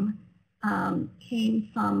 of them came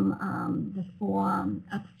from the 4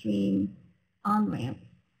 upstream on-ramps.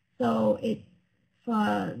 So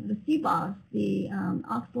for the CBOS, the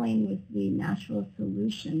aux lane was the natural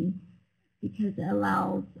solution because it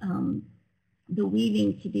allows the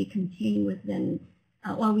weaving to be contained within,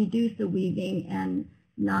 or reduce the weaving and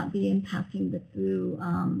not be impacting the through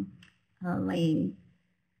lanes.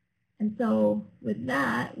 And so with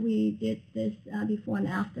that, we did this before and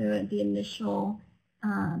after, the initial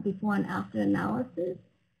before and after analysis.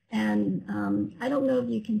 And I don't know if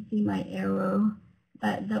you can see my arrow,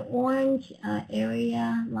 but the orange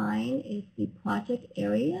area line is the project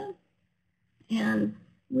area. And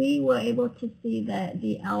we were able to see that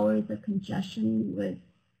the hours of congestion was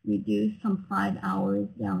reduced from 5 hours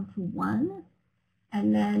down to 1.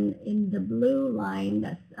 And then in the blue line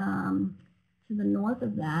that's to the north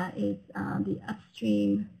of that is the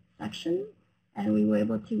upstream section. And we were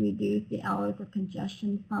able to reduce the hours of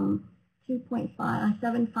congestion from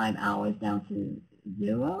 2.75 hours down to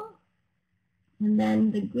 0. And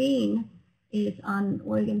then the green is on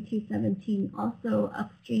Oregon 217, also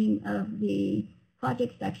upstream of the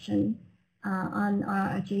project section on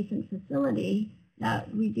our adjacent facility, that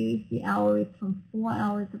reduced the hours from 4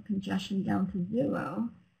 hours of congestion down to 0.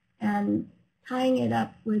 And tying it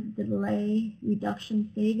up with the delay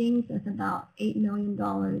reduction savings is about $8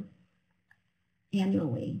 million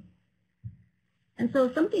annually. And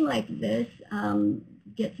so something like this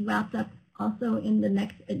gets wrapped up also in the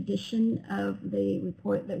next edition of the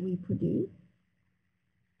report that we produce.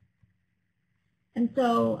 And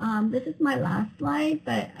so this is my last slide,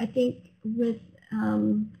 but I think with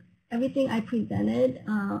everything I presented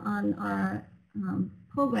on our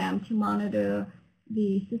program to monitor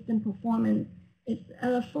the system performance, it's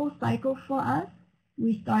a full cycle for us.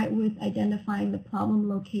 We start with identifying the problem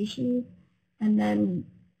locations, and then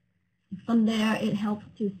from there it helps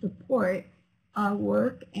to support our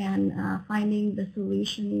work and finding the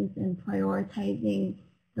solutions and prioritizing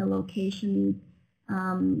the locations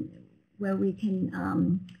where we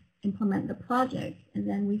can implement the project. And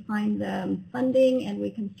then we find the funding and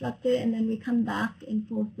we construct it, and then we come back in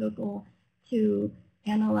full circle to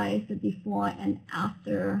analyze the before and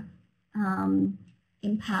after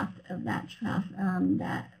impact of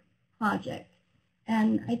that project.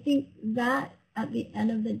 And I think that at the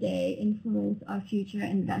end of the day influence our future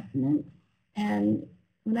investments. And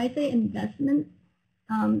when I say investment,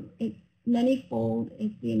 it's manyfold.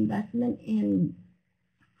 It's the investment in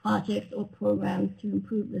projects or programs to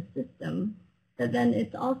improve the system, but then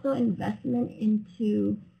it's also investment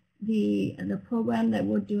into the program that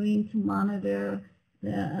we're doing to monitor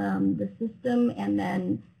the system, and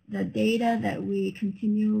then the data that we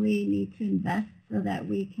continually need to invest so that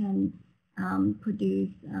we can produce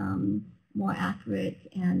more accurate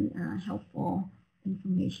and helpful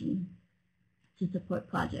information to support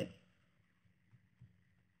projects.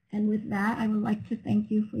 And with that, I would like to thank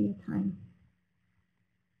you for your time.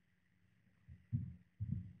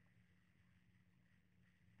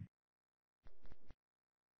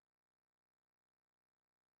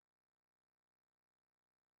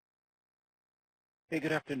 Hey,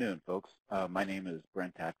 good afternoon, folks. My name is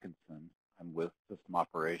Brent Atkinson. I'm with System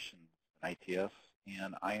Operations and ITS,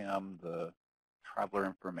 and I am the Traveler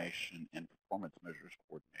Information and Performance Measures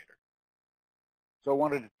Coordinator. So I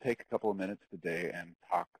wanted to take a couple of minutes today and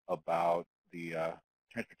talk about the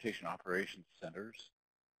Transportation Operations Centers,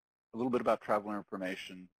 a little bit about traveler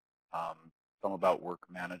information, some about work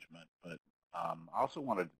management, but I also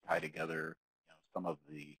wanted to tie together some of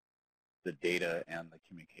the data and the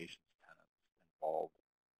communications involved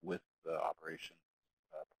with the operation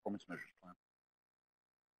performance measures plan.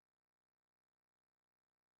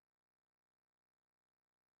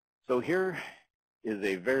 So here is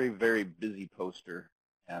a very, very busy poster,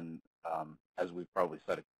 and as we've probably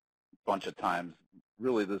said a bunch of times,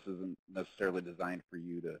 really this isn't necessarily designed for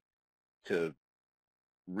you to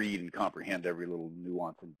read and comprehend every little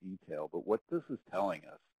nuance and detail, but what this is telling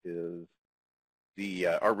us is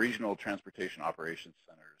our regional transportation operations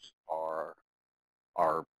centers are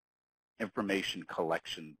our information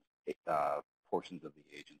collection portions of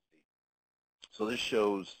the agency. So this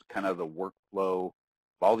shows kind of the workflow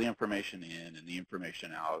of all the information in and the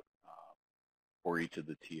information out for each of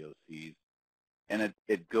the TOCs. And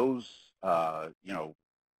it goes, kind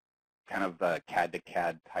of a CAD to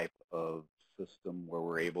CAD type of system where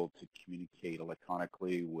we're able to communicate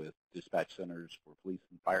electronically with dispatch centers for police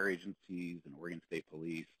and fire agencies and Oregon State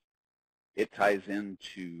Police. It ties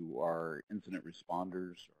into our incident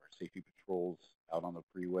responders, our safety patrols out on the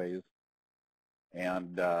freeways,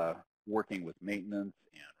 and working with maintenance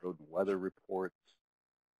and road and weather reports,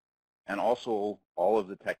 and also all of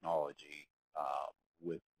the technology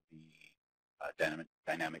with the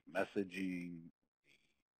dynamic messaging,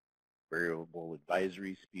 the variable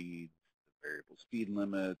advisory speeds, the variable speed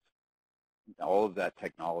limits, all of that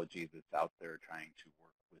technology that's out there trying to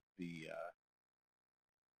work with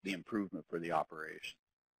the improvement for the operation.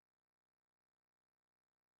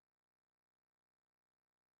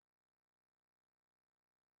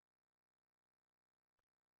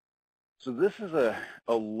 So this is a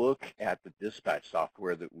look at the dispatch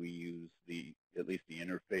software that we use, at least the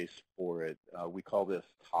interface for it. We call this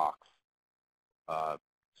TOCS.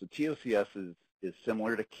 So TOCS is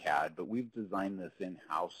similar to CAD, but we've designed this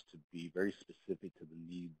in-house to be very specific to the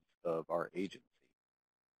needs of our agency.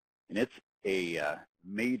 And it's a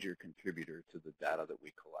major contributor to the data that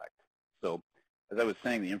we collect. So as I was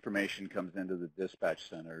saying, the information comes into the dispatch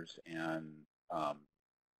centers, and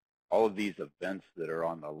all of these events that are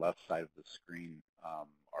on the left side of the screen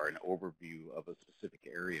are an overview of a specific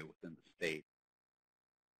area within the state.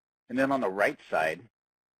 And then on the right side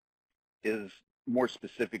is more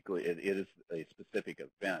specifically, it is a specific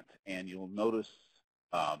event. And you'll notice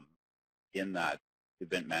in that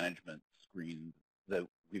event management screen that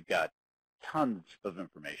we've got tons of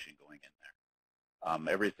information going in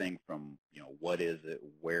there. Everything from, what is it,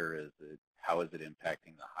 where is it, how is it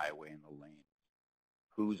impacting the highway and the lane,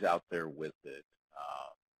 who's out there with it.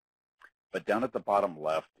 But down at the bottom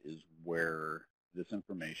left is where this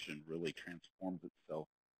information really transforms itself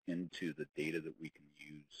into the data that we can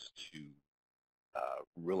use to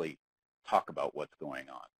really talk about what's going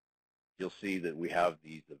on. You'll see that we have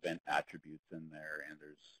these event attributes in there, and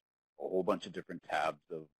there's a whole bunch of different tabs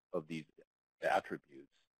of these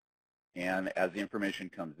attributes. And as the information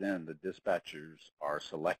comes in, the dispatchers are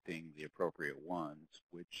selecting the appropriate ones,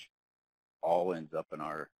 which all ends up in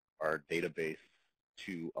our database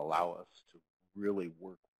to allow us to really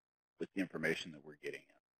work with the information that we're getting in.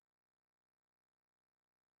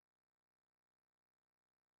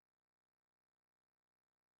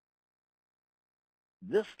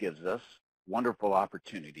 This gives us wonderful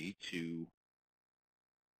opportunity to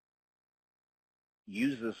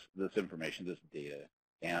use this information, this data,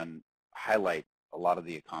 and highlight a lot of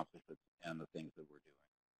the accomplishments and the things that we're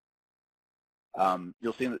doing.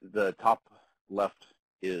 You'll see that the top left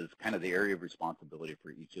is kind of the area of responsibility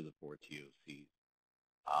for each of the 4 TOCs.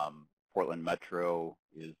 Portland Metro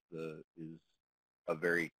is a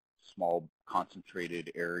very small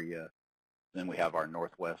concentrated area. Then we have our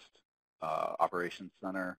Northwest Operations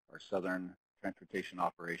Center, our Southern Transportation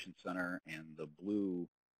Operations Center, and the blue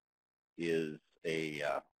is a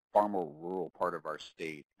far more rural part of our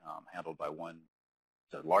state, handled by one.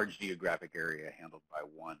 It's a large geographic area handled by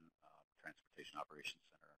one Transportation Operations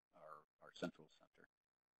Center, our central center.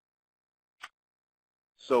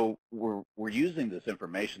 So we're using this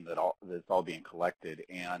information that's all being collected,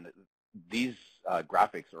 and these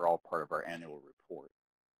graphics are all part of our annual report.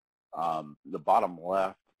 The bottom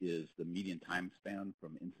left is the median time span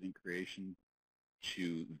from incident creation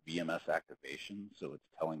to VMS activation. So it's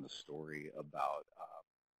telling the story about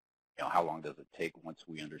how long does it take once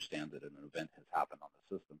we understand that an event has happened on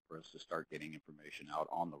the system for us to start getting information out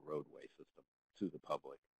on the roadway system to the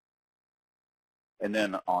public. And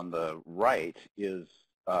then on the right is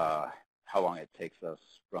how long it takes us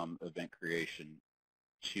from event creation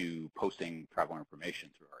to posting traveler information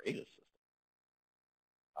through our ADA system.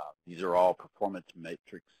 These are all performance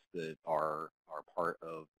metrics that are part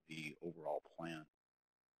of the overall plan.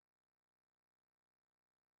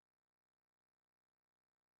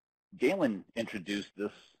 Galen introduced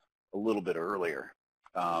this a little bit earlier.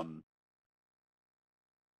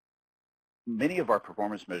 Many of our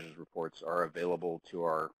performance measures reports are available to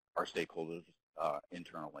our stakeholders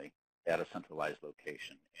internally at a centralized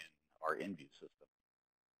location in our InView system.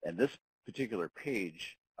 And this particular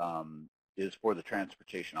page is for the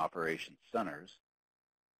Transportation Operations Centers,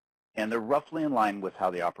 and they're roughly in line with how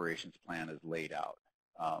the operations plan is laid out.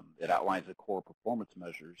 It outlines the core performance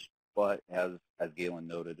measures, but as Galen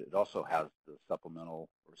noted, it also has the supplemental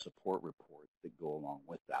or support reports that go along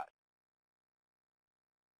with that.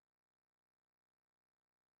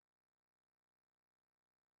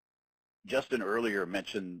 Justin earlier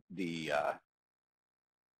mentioned the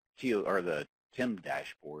TIM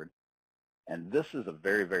dashboard, and this is a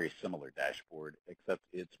very, very similar dashboard, except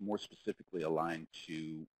it's more specifically aligned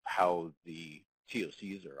to how the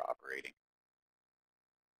TOCs are operating.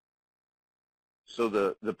 So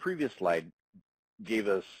the previous slide gave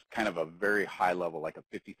us kind of a very high level, like a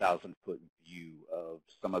 50,000-foot view of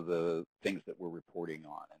some of the things that we're reporting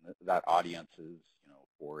on, and that audience is,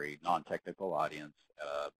 for a non-technical audience,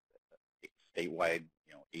 statewide,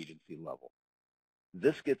 agency level.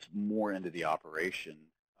 This gets more into the operation,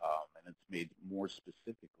 and it's made more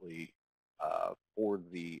specifically for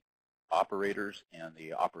the operators and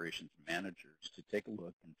the operations managers to take a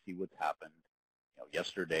look and see what's happened,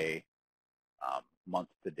 yesterday, month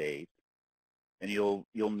to date. And you'll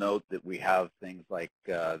note that we have things like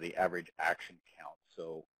the average action count.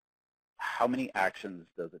 So how many actions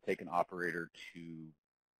does it take an operator to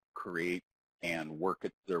create and work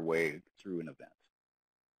their way through an event?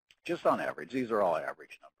 Just on average. These are all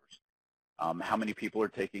average numbers. How many people are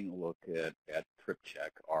taking a look at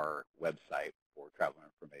TripCheck, our website for traveler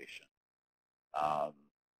information?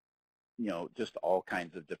 Just all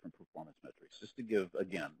kinds of different performance metrics, just to give,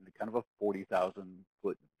 again, kind of a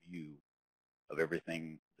 40,000-foot view of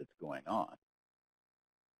everything that's going on.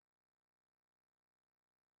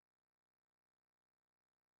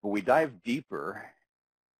 But we dive deeper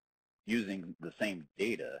using the same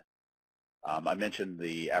data. I mentioned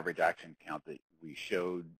the average action count that we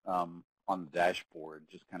showed on the dashboard,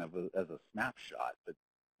 just kind of as a snapshot, but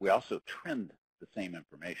we also trend the same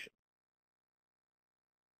information.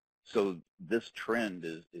 So this trend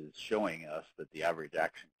is showing us that the average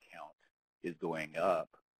action count is going up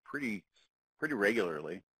pretty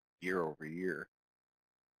regularly year over year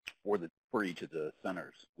for each of the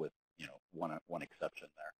centers, with one exception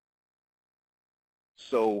there.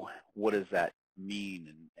 So what does that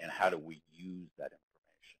mean, and how do we use that information?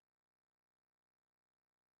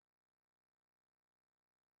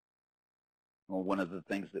 Well, one of the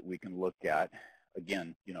things that we can look at,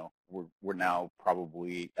 again, we're now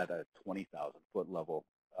probably at a 20,000 foot level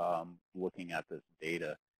looking at this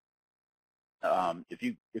data.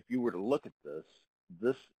 If you were to look at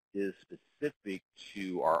this is specific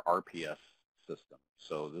to our RPS system.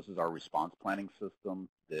 So this is our response planning system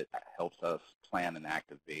that helps us plan and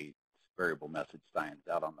activate variable message signs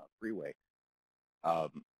out on the freeway,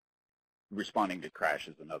 responding to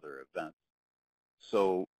crashes and other events.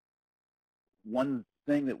 So one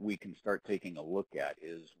thing that we can start taking a look at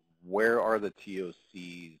is where are the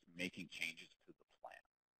TOCs making changes to the plan?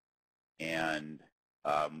 And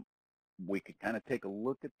we could kind of take a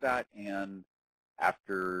look at that, and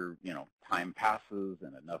after time passes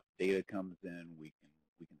and enough data comes in, we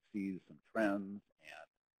can see some trends and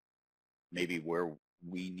maybe where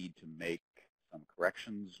we need to make some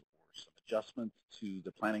corrections or some adjustments to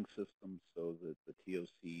the planning system so that the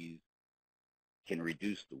TOCs can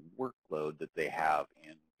reduce the workload that they have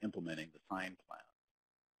in implementing the sign plan.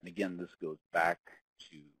 And again, this goes back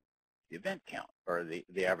to the event count, or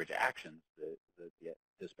the average actions that the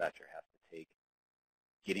dispatcher has to take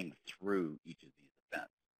getting through each of these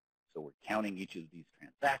events. So we're counting each of these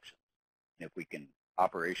transactions. And if we can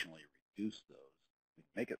operationally reduce those, we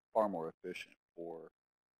can make it far more efficient for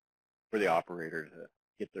the operator to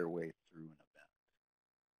get their way through an event.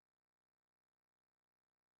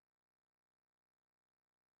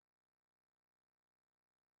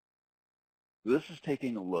 This is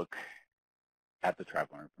taking a look at the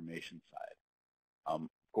traveler information side. Of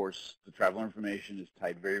course, the traveler information is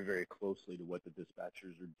tied very, very closely to what the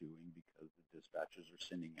dispatchers are doing because the dispatchers are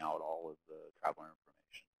sending out all of the traveler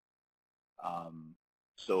information.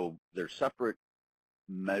 So they're separate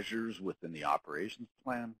measures within the operations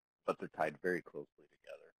plan, but they're tied very closely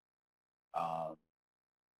together.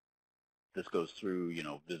 This goes through,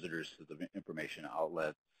 visitors to the information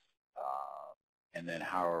outlets, and then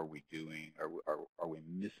how are we doing? Are we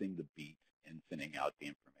missing the beat in sending out the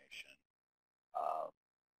information?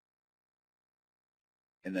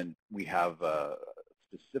 And then we have a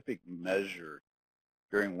specific measure.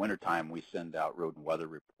 During wintertime, we send out road and weather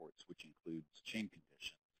reports, which includes chain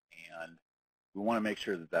conditions. And we want to make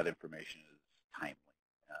sure that that information is timely,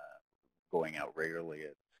 going out regularly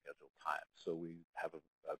at scheduled times. So we have a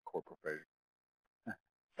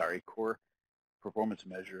core performance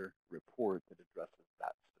measure report that addresses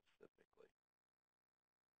that specifically.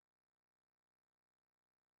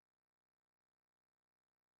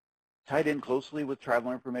 Tied in closely with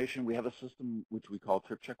traveler information, we have a system which we call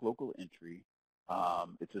Trip Check Local Entry.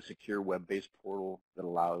 It's a secure web-based portal that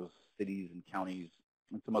allows cities and counties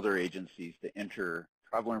and some other agencies to enter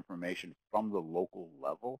traveler information from the local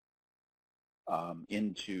level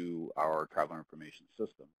into our traveler information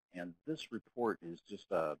system. And this report is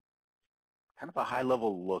just a kind of a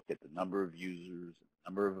high-level look at the number of users, the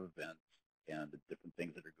number of events, and the different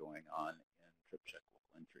things that are going on in Trip Check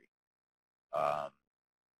Local Entry.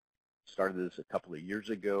 Started this a couple of years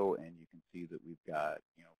ago, and you can see that we've got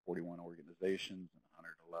 41 organizations and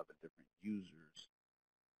 111 different users.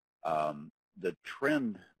 The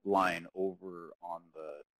trend line over on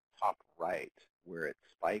the top right, where it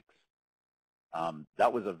spikes,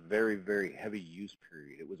 that was a very, very heavy use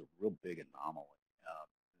period. It was a real big anomaly.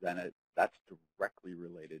 That's directly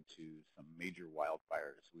related to some major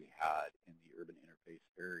wildfires we had in the urban interface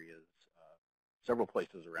areas, several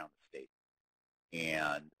places around the state.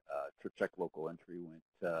 And Trip Check Local Entry went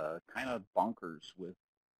kind of bonkers with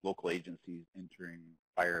local agencies entering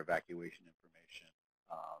fire evacuation information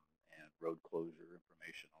and road closure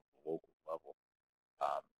information on the local level.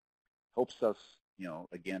 Helps us,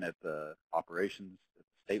 again, at the operations at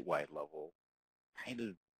the statewide level, kind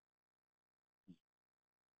of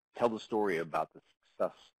tell the story about the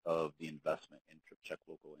success of the investment in Trip Check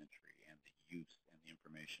Local Entry and the use and the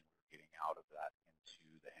information we're getting out of that into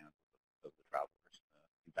the hands of the travelers,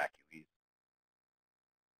 the evacuees.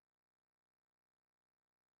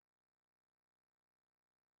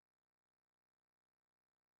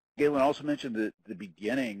 Galen also mentioned at the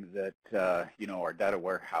beginning that our data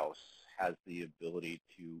warehouse has the ability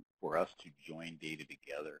for us to join data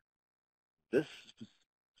together. This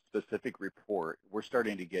specific report, we're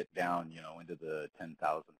starting to get down, into the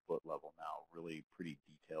 10,000 foot level now, really pretty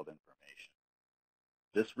detailed information.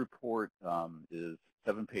 This report is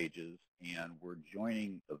 7 pages, and we're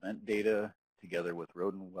joining event data together with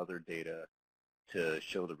road and weather data to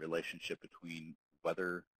show the relationship between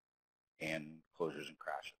weather and closures and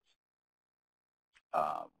crashes.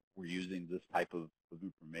 We're using this type of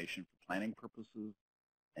information for planning purposes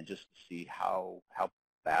and just to see how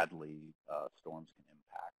badly storms can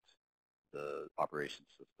impact the operations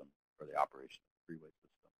system or the operation of the freeway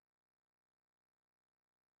system.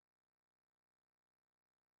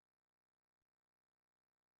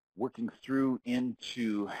 Working through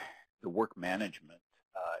into the work management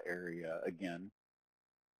area again,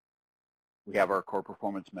 we have our core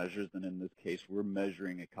performance measures, and in this case, we're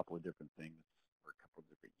measuring a couple of different things or a couple of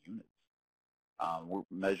different units. We're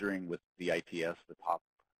measuring with the ITS, the top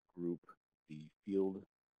group, the field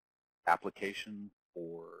application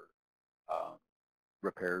for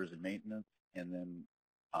repairs and maintenance, and then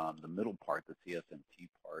the middle part, the CSMT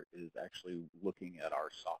part, is actually looking at our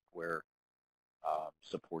software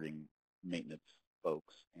supporting maintenance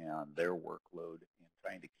folks and their workload and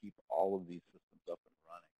trying to keep all of these systems up and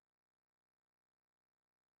running.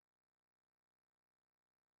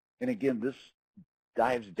 And again, this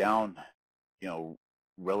dives down,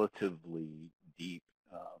 relatively deep,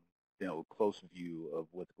 close view of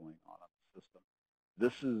what's going on the system.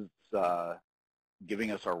 This is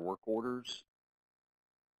giving us our work orders,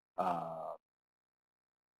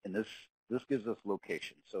 and this gives us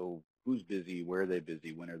location. So who's busy, where are they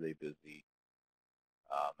busy, when are they busy,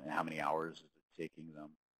 and how many hours is it taking them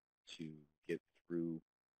to get through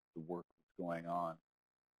the work that's going on.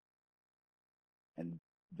 And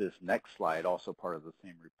this next slide, also part of the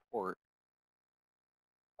same report,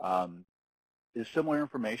 is similar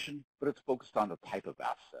information, but it's focused on the type of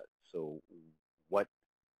asset. So what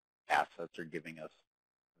assets are giving us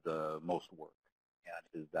the most work,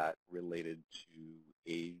 and is that related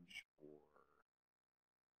to age, or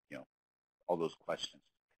all those questions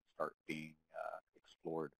start being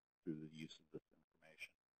explored through the use of this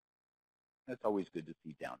information. And it's always good to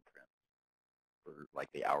see downtrends for like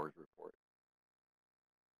the hours report.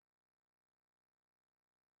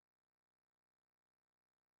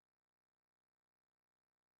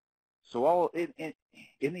 So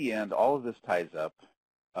in the end, all of this ties up.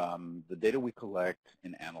 The data we collect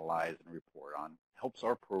and analyze and report on helps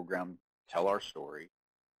our program tell our story.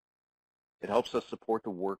 It helps us support the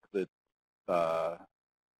work that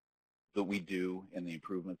we do and the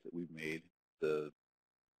improvements that we've made. The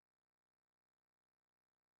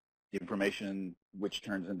information which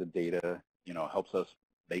turns into data, helps us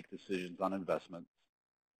make decisions on investments,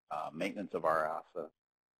 maintenance of our assets,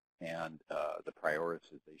 and the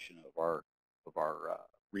prioritization of our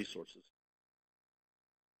resources.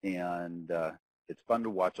 And it's fun to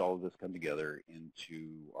watch all of this come together into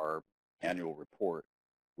our annual report,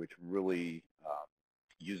 which really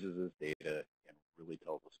uses this data and really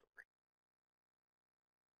tells the story.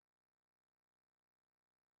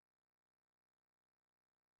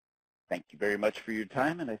 Thank you very much for your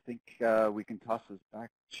time, and I think we can toss this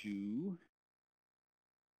back to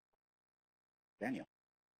Daniel.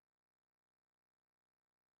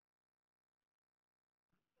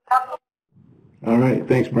 All right,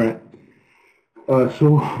 thanks, Brent.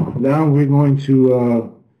 So now we're going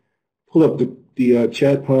to pull up the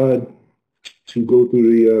chat pod to go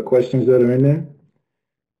through the questions that are in there.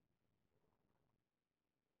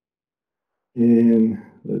 And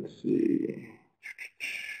let's see.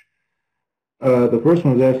 The first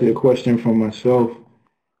one is actually a question from myself,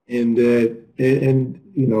 and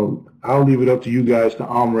I'll leave it up to you guys to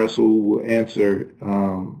arm wrestle, answer,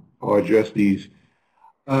 or address these.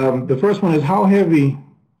 The first one is, how heavy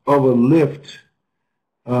of a lift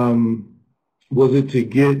was it to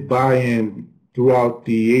get buy-in throughout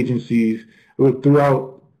the agencies, or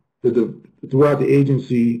throughout the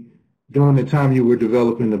agency during the time you were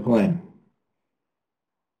developing the plan?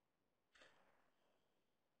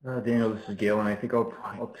 Daniel, this is Gail, and I think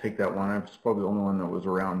I'll take that one. I was probably the only one that was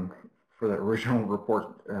around for that original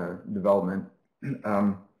report development.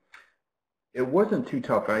 It wasn't too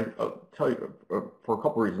tough. I'll tell you for a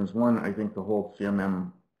couple reasons. One, I think the whole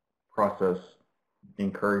CMM process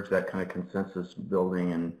encouraged that kind of consensus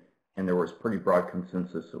building, and there was pretty broad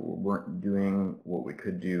consensus that we weren't doing what we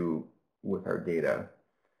could do with our data.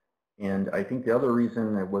 And I think the other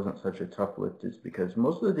reason it wasn't such a tough lift is because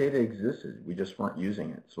most of the data existed. We just weren't using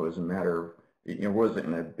it. So as a matter of, it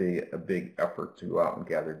wasn't a big effort to go out and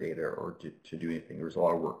gather data or to do anything. There was a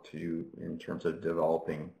lot of work to do in terms of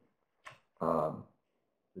developing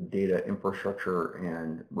data infrastructure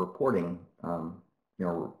and reporting,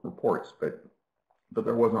 reports, but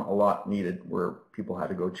there wasn't a lot needed where people had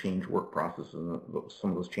to go change work processes, and some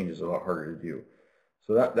of those changes are a lot harder to do.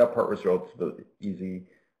 So that part was relatively easy.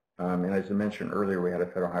 And as I mentioned earlier, we had a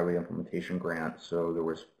federal highway implementation grant, so there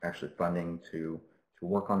was actually funding to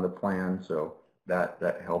work on the plan, so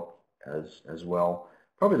that helped as well.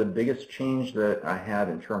 Probably the biggest change that I had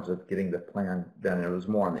in terms of getting the plan done, it was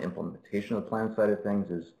more on the implementation of the plan side of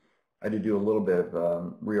things, is I had to do a little bit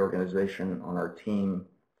of reorganization on our team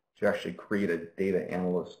to actually create a data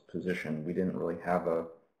analyst position. We didn't really have a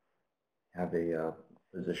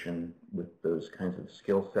position with those kinds of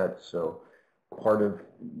skill sets, so part of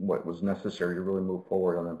what was necessary to really move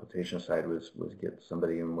forward on the implementation side was get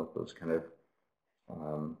somebody in with those kind of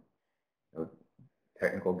you know,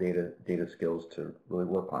 technical data skills to really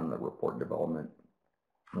work on the report development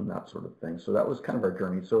and that sort of thing. So that was kind of our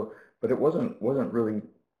journey. So, but it wasn't really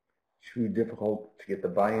too difficult to get the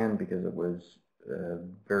buy-in because it was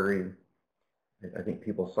very. I think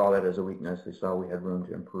people saw that as a weakness. They saw we had room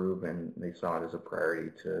to improve, and they saw it as a priority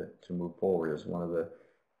to move forward as one of the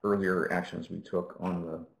earlier actions we took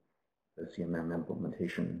on the CMM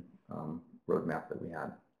implementation roadmap that we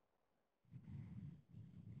had.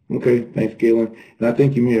 Okay, thanks, Galen. And I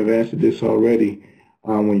think you may have answered this already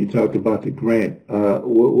when you talked about the grant.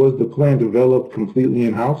 Was the plan developed completely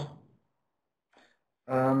in-house?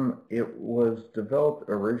 It was developed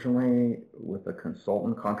originally with a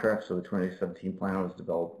consultant contract, so the 2017 plan was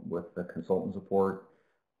developed with the consultant support.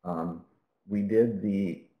 We did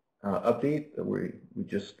the update that we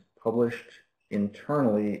just published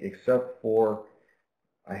internally, except for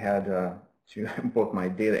I had to both my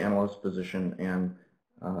data analyst position and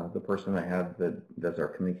the person I had that does our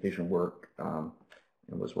communication work and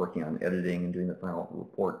was working on editing and doing the final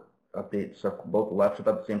report update. So both left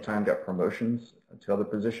about the same time, got promotions to other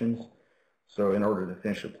positions. So in order to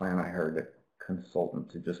finish the plan, I hired a consultant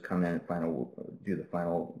to just come in and do the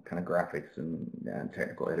final kind of graphics and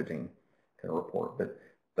technical editing kind of report. But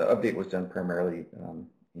the update was done primarily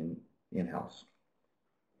in-house.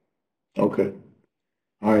 Okay.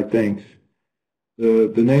 All right, thanks.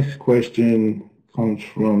 The next question comes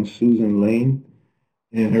from Susan Lane,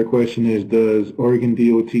 and her question is, does Oregon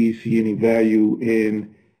DOT see any value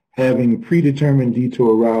in having predetermined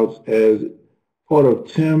detour routes as part of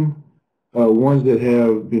TIM, ones that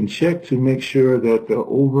have been checked to make sure that the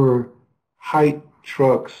over-height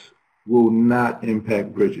trucks will not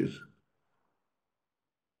impact bridges?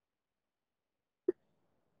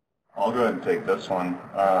 I'll go ahead and take this one.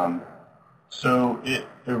 So it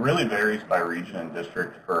really varies by region and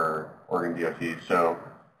district for Oregon DOT. So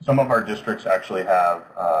some of our districts actually have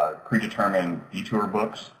predetermined detour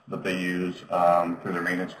books that they use through their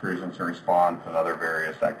maintenance crews and response and other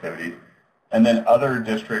various activities. And then other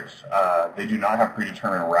districts, they do not have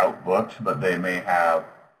predetermined route booked, but they may have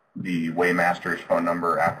the Waymaster's phone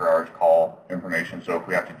number, after hours call information. So if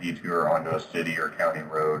we have to detour onto a city or county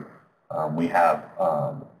road, we have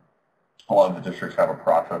a lot of the districts have a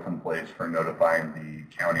process in place for notifying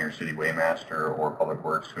the county or city Waymaster or Public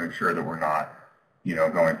Works to ensure that we're not,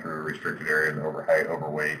 going through restricted areas, overheight,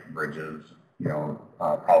 overweight bridges,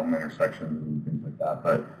 problem intersections and things like that.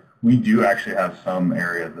 But we do actually have some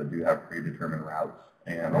areas that do have predetermined routes.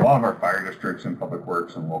 And a lot of our fire districts and Public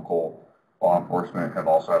Works and local law enforcement have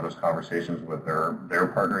also had those conversations with their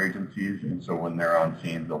partner agencies. And so when they're on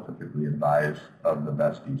scene, they'll typically advise of the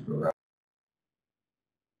best detour route.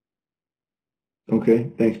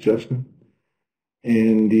 Okay, thanks, Justin.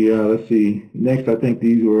 And let's see. Next, I think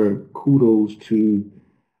these were kudos to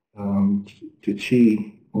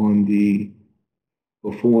Chi on the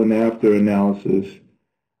before and after analysis,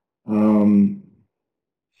 and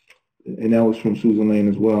that was from Susan Lane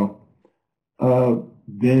as well.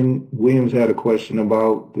 Ben Williams had a question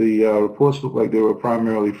about the reports. Looked like they were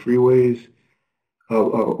primarily freeways,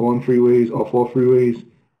 on freeways or for freeways,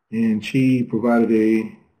 and Chi provided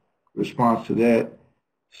a response to that,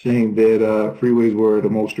 saying that freeways were the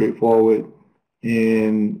most straightforward,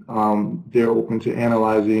 and they're open to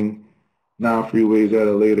analyzing non-freeways at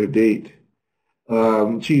a later date.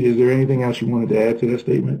 Chi, is there anything else you wanted to add to that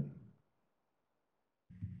statement?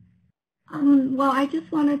 Well, I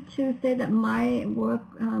just wanted to say that my work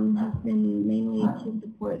has been mainly to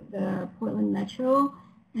support the Portland Metro,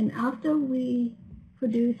 and after we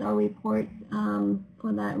produce our reports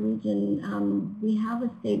for that region, we have a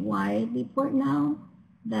statewide report now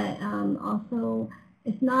that also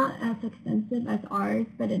it's not as extensive as ours,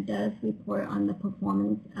 but it does report on the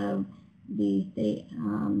performance of the state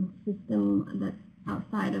system that's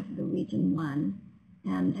outside of the Region 1.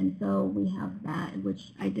 And so we have that,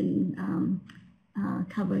 which I didn't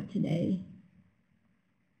cover today.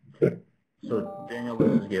 Okay. So Daniel,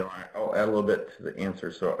 this is Gail. I'll add a little bit to the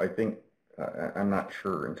answer. So I think I'm not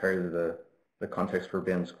sure entirely the context for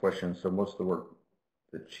Ben's question. So most of the work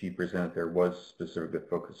that she presented there was specifically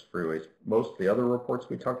focused freeways. Most of the other reports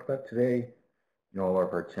we talked about today, all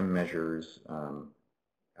of our TIM measures,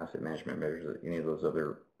 asset management measures, any of those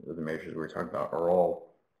other measures we were talking about are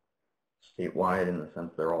all statewide in the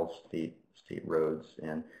sense they're all state roads.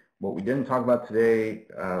 And what we didn't talk about today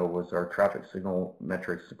was our traffic signal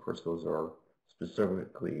metrics. Of course, those are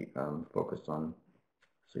specifically focused on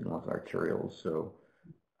signals and arterials. So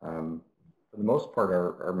For the most part,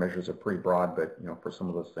 our measures are pretty broad, but for some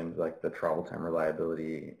of those things like the travel time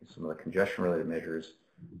reliability, some of the congestion-related measures,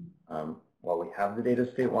 while we have the data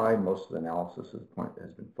statewide, most of the analysis at this point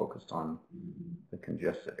has been focused on the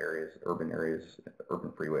congested areas, urban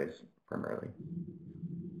freeways primarily.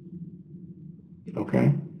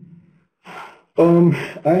 Okay.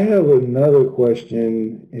 I have another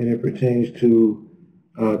question, and it pertains to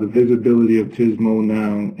the visibility of TSMO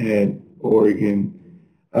now at Oregon.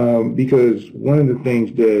 Because one of the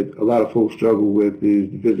things that a lot of folks struggle with is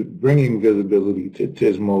bringing visibility to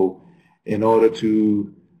TSMO in order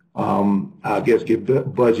to, I guess, get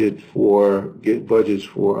budgets for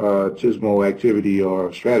TSMO activity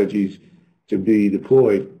or strategies to be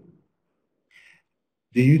deployed.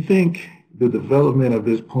 Do you think the development of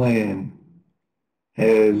this plan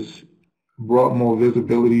has brought more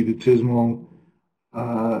visibility to TSMO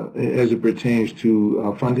as it pertains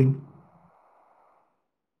to funding?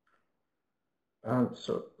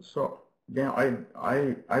 Yeah,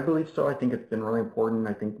 I believe so. I think it's been really important.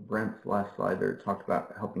 I think Brent's last slide there talked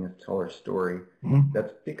about helping us tell our story. Mm-hmm.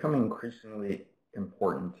 That's becoming increasingly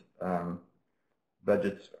important.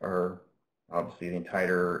 Budgets are obviously getting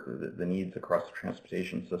tighter. The needs across the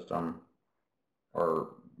transportation system are,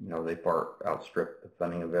 they far outstrip the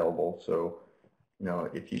funding available. So,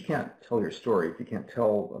 if you can't tell your story, if you can't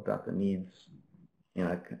tell about the needs in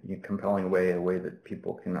a compelling way, a way that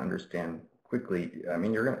people can understand quickly, I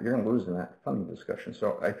mean, you're going to lose in that funding discussion.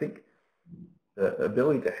 So I think the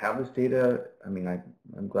ability to have this data, I mean,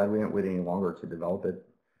 I'm glad we didn't wait any longer to develop it.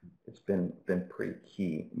 It's been pretty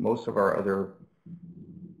key. Most of our other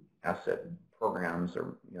asset programs,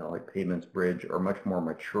 or like pavements, bridge, are much more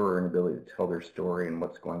mature in ability to tell their story and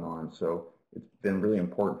what's going on. So it's been really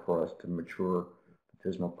important for us to mature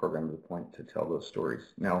the TSMO program to the point to tell those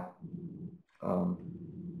stories. Now,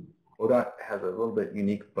 ODOT has a little bit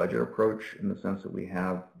unique budget approach in the sense that we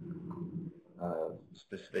have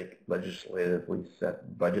specific legislatively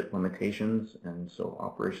set budget limitations, and so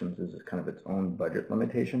operations is kind of its own budget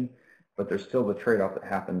limitation, but there's still the trade-off that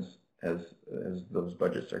happens as those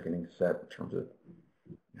budgets are getting set in terms of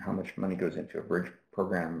how much money goes into a bridge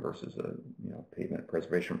program versus a pavement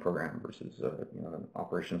preservation program versus an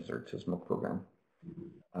operations or TSMO program.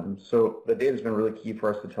 So the data has been really key for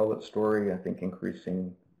us to tell that story. I think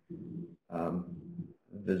increasing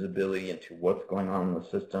visibility into what's going on in the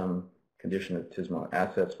system, condition of TSMO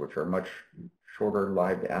assets, which are much shorter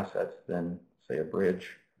lived assets than, say, a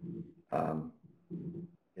bridge,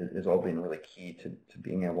 is all been really key to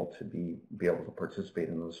being able to be able to participate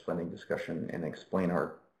in those funding discussion and explain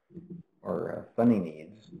our funding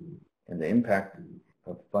needs and the impact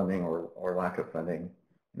of funding or lack of funding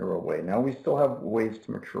in a real way. Now we still have ways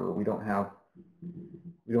to mature. We don't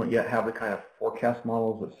yet have the kind of forecast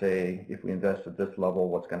models that say if we invest at this level,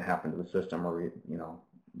 what's going to happen to the system, or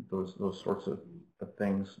those sorts of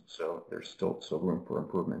things. So there's still room for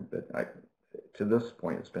improvement. But to this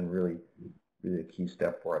point, it's been really a key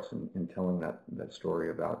step for us in telling that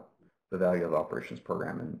story about the value of the operations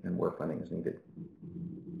program and where funding is needed.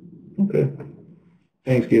 Okay.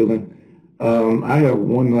 Thanks, Galen. I have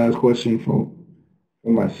one last question for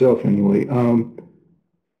myself anyway.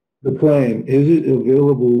 The plan, is it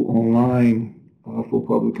available online for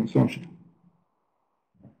public consumption?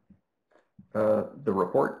 The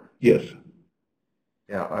report? Yes.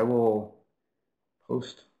 Yeah, I will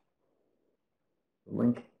post the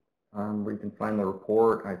link where you can find the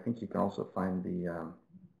report. I think you can also find the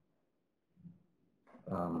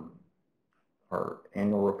our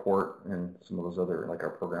annual report and some of those other, like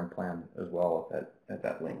our program plan as well at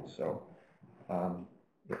that link. So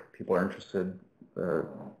if people are interested, the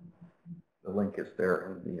link is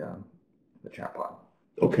there in the chat pod.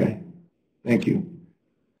 Okay, thank you.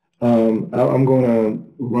 I'm going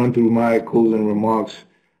to run through my closing remarks.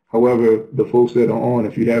 However, the folks that are on,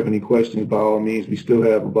 if you have any questions, by all means, we still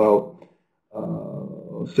have about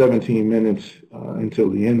 17 minutes until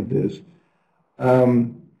the end of this.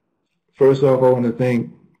 First off, I want to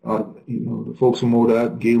thank the folks from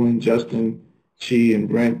ODOT, Galen, Justin, Chi, and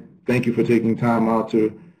Brent. Thank you for taking time out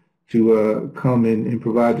to come in and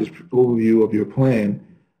provide this overview of your plan.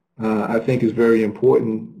 I think it's very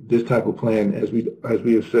important, this type of plan, as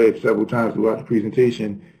we have said several times throughout the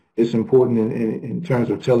presentation, it's important in terms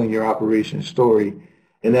of telling your operation story.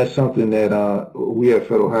 And that's something that we at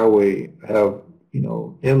Federal Highway have,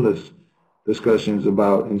 endless discussions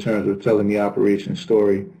about in terms of telling the operation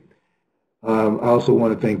story. I also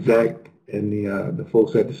want to thank Zach and the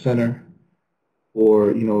folks at the center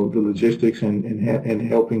for, the logistics and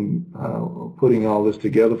helping putting all this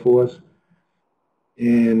together for us.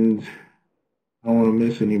 And I don't want to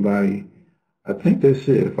miss anybody. I think that's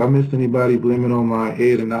it. If I missed anybody, blame it on my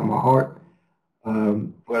head and not my heart.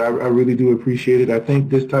 But I really do appreciate it. I think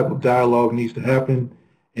this type of dialogue needs to happen,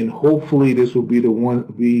 and hopefully this will be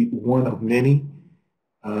one of many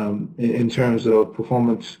in terms of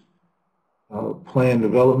performance plan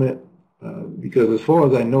development. Because as far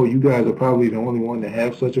as I know, you guys are probably the only one to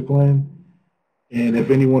have such a plan. And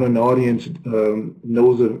if anyone in the audience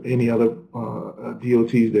knows of any other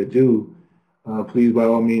DOTs that do, please by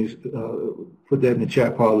all means put that in the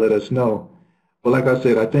chat pod, let us know. But like I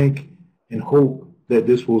said, I think and hope that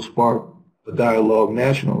this will spark a dialogue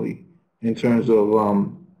nationally in terms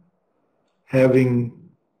of having,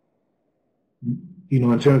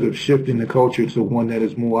 in terms of shifting the culture to one that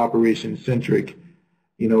is more operation centric,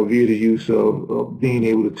 via the use of being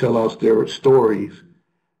able to tell our stories,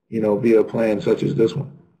 via a plan such as this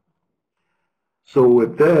one. So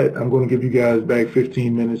with that, I'm going to give you guys back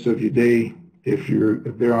 15 minutes of your day if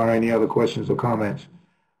there aren't any other questions or comments.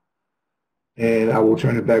 And I will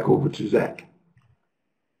turn it back over to Zach.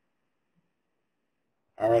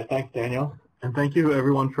 All right, thanks, Daniel. And thank you,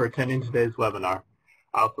 everyone, for attending today's webinar.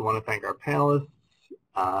 I also want to thank our panelists.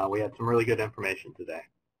 We had some really good information today.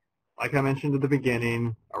 Like I mentioned at the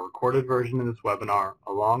beginning, a recorded version of this webinar,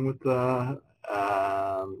 along with a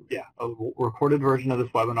recorded version of this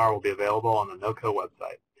webinar will be available on the NOCO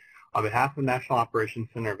website. On behalf of the National Operations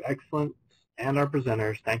Center of Excellence and our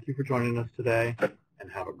presenters, thank you for joining us today,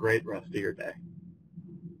 and have a great rest of your day.